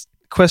his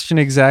question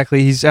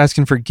exactly? He's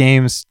asking for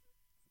games,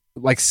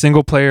 like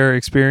single player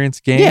experience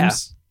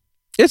games.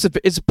 Yeah.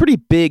 It's a pretty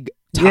big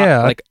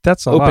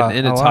that's open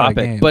in a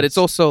topic, but it's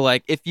also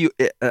like if you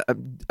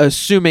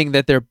assuming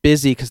that they're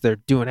busy because they're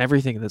doing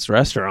everything in this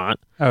restaurant.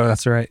 Oh,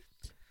 that's right.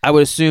 I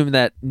would assume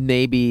that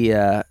maybe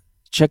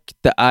check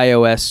the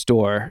iOS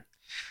store.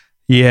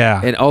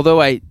 Yeah, and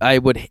although I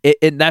would,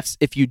 and that's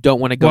if you don't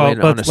want to go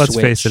in on a Switch.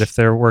 Let's face it, if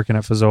they're working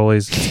at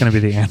Fazoli's, it's going to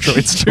be the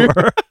Android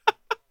store.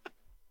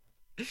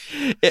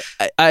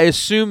 I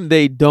assume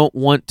they don't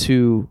want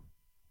to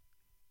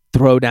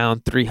throw down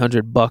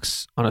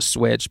 $300 on a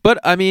Switch, but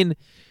I mean,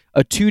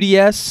 a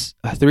 2DS,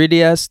 a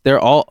 3DS, they're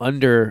all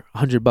under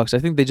 $100. I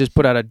think they just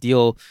put out a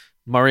deal,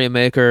 Mario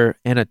Maker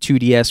and a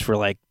 2DS for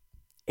like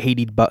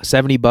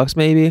 $70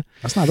 maybe.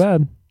 That's not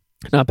bad.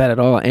 Not bad at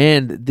all.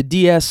 And the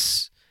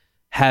DS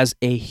has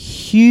a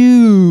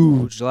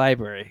huge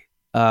library.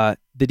 The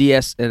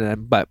DS,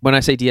 but when I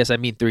say DS, I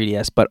mean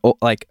 3DS. But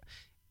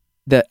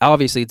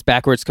obviously it's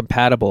backwards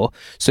compatible.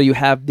 So you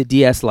have the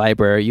DS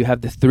library, you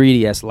have the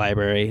 3DS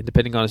library.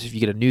 Depending on if you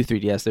get a new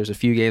 3DS, there's a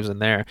few games in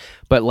there.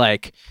 But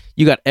like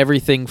you got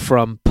everything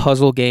from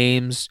puzzle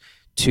games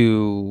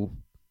to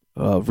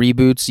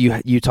reboots.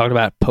 You talked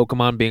about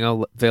Pokemon being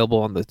available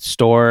on the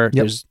store.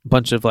 Yep. There's a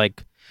bunch of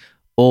like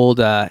old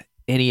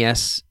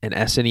NES and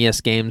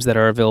SNES games that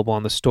are available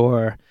on the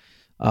store.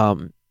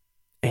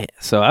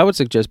 So I would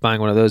suggest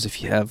buying one of those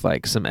if you have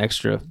like some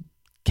extra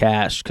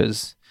cash,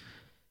 because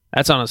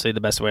that's honestly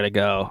the best way to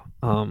go.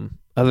 Other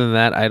than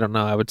that, I don't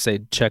know. I would say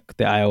check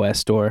the iOS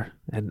store,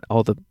 and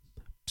all the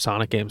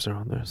Sonic games are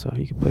on there, so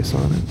you can play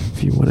Sonic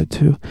if you wanted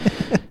to.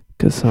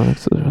 Because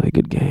Sonic's a really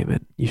good game,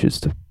 and you should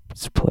just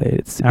play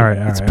it.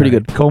 It's pretty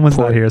good. Coleman's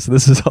not here, so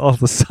this is all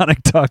the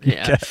Sonic talk you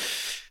get.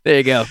 There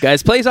you go,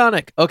 guys. Play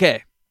Sonic.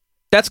 Okay.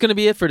 That's going to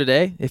be it for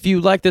today. If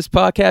you like this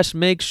podcast,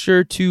 make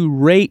sure to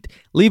rate,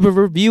 leave a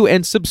review,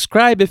 and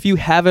subscribe if you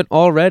haven't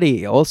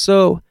already.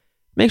 Also,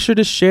 make sure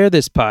to share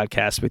this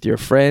podcast with your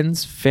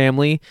friends,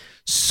 family,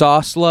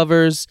 sauce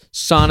lovers,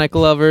 Sonic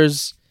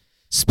lovers,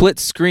 split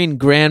screen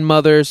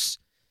grandmothers.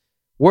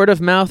 Word of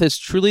mouth is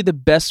truly the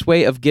best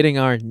way of getting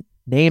our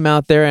name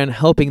out there and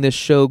helping this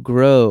show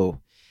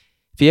grow.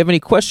 If you have any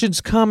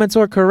questions, comments,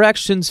 or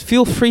corrections,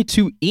 feel free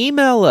to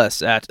email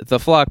us at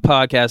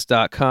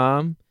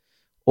theflockpodcast.com.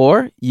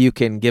 Or you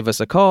can give us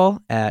a call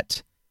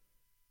at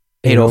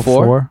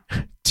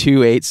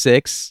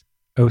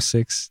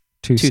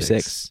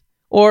 804-286-0626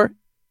 or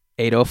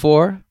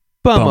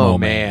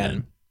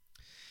 804-BUMO-MAN.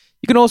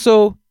 You can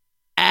also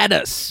add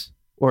us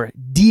or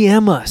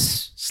DM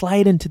us,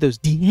 slide into those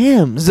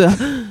DMs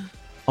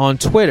on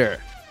Twitter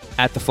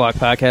at The Flock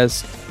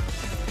Podcast.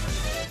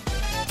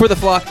 For The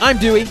Flock, I'm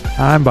Dewey.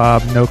 I'm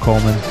Bob, no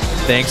Coleman.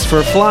 Thanks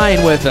for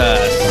flying with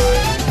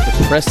us.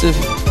 Depressive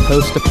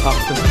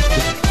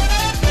post-apocalyptic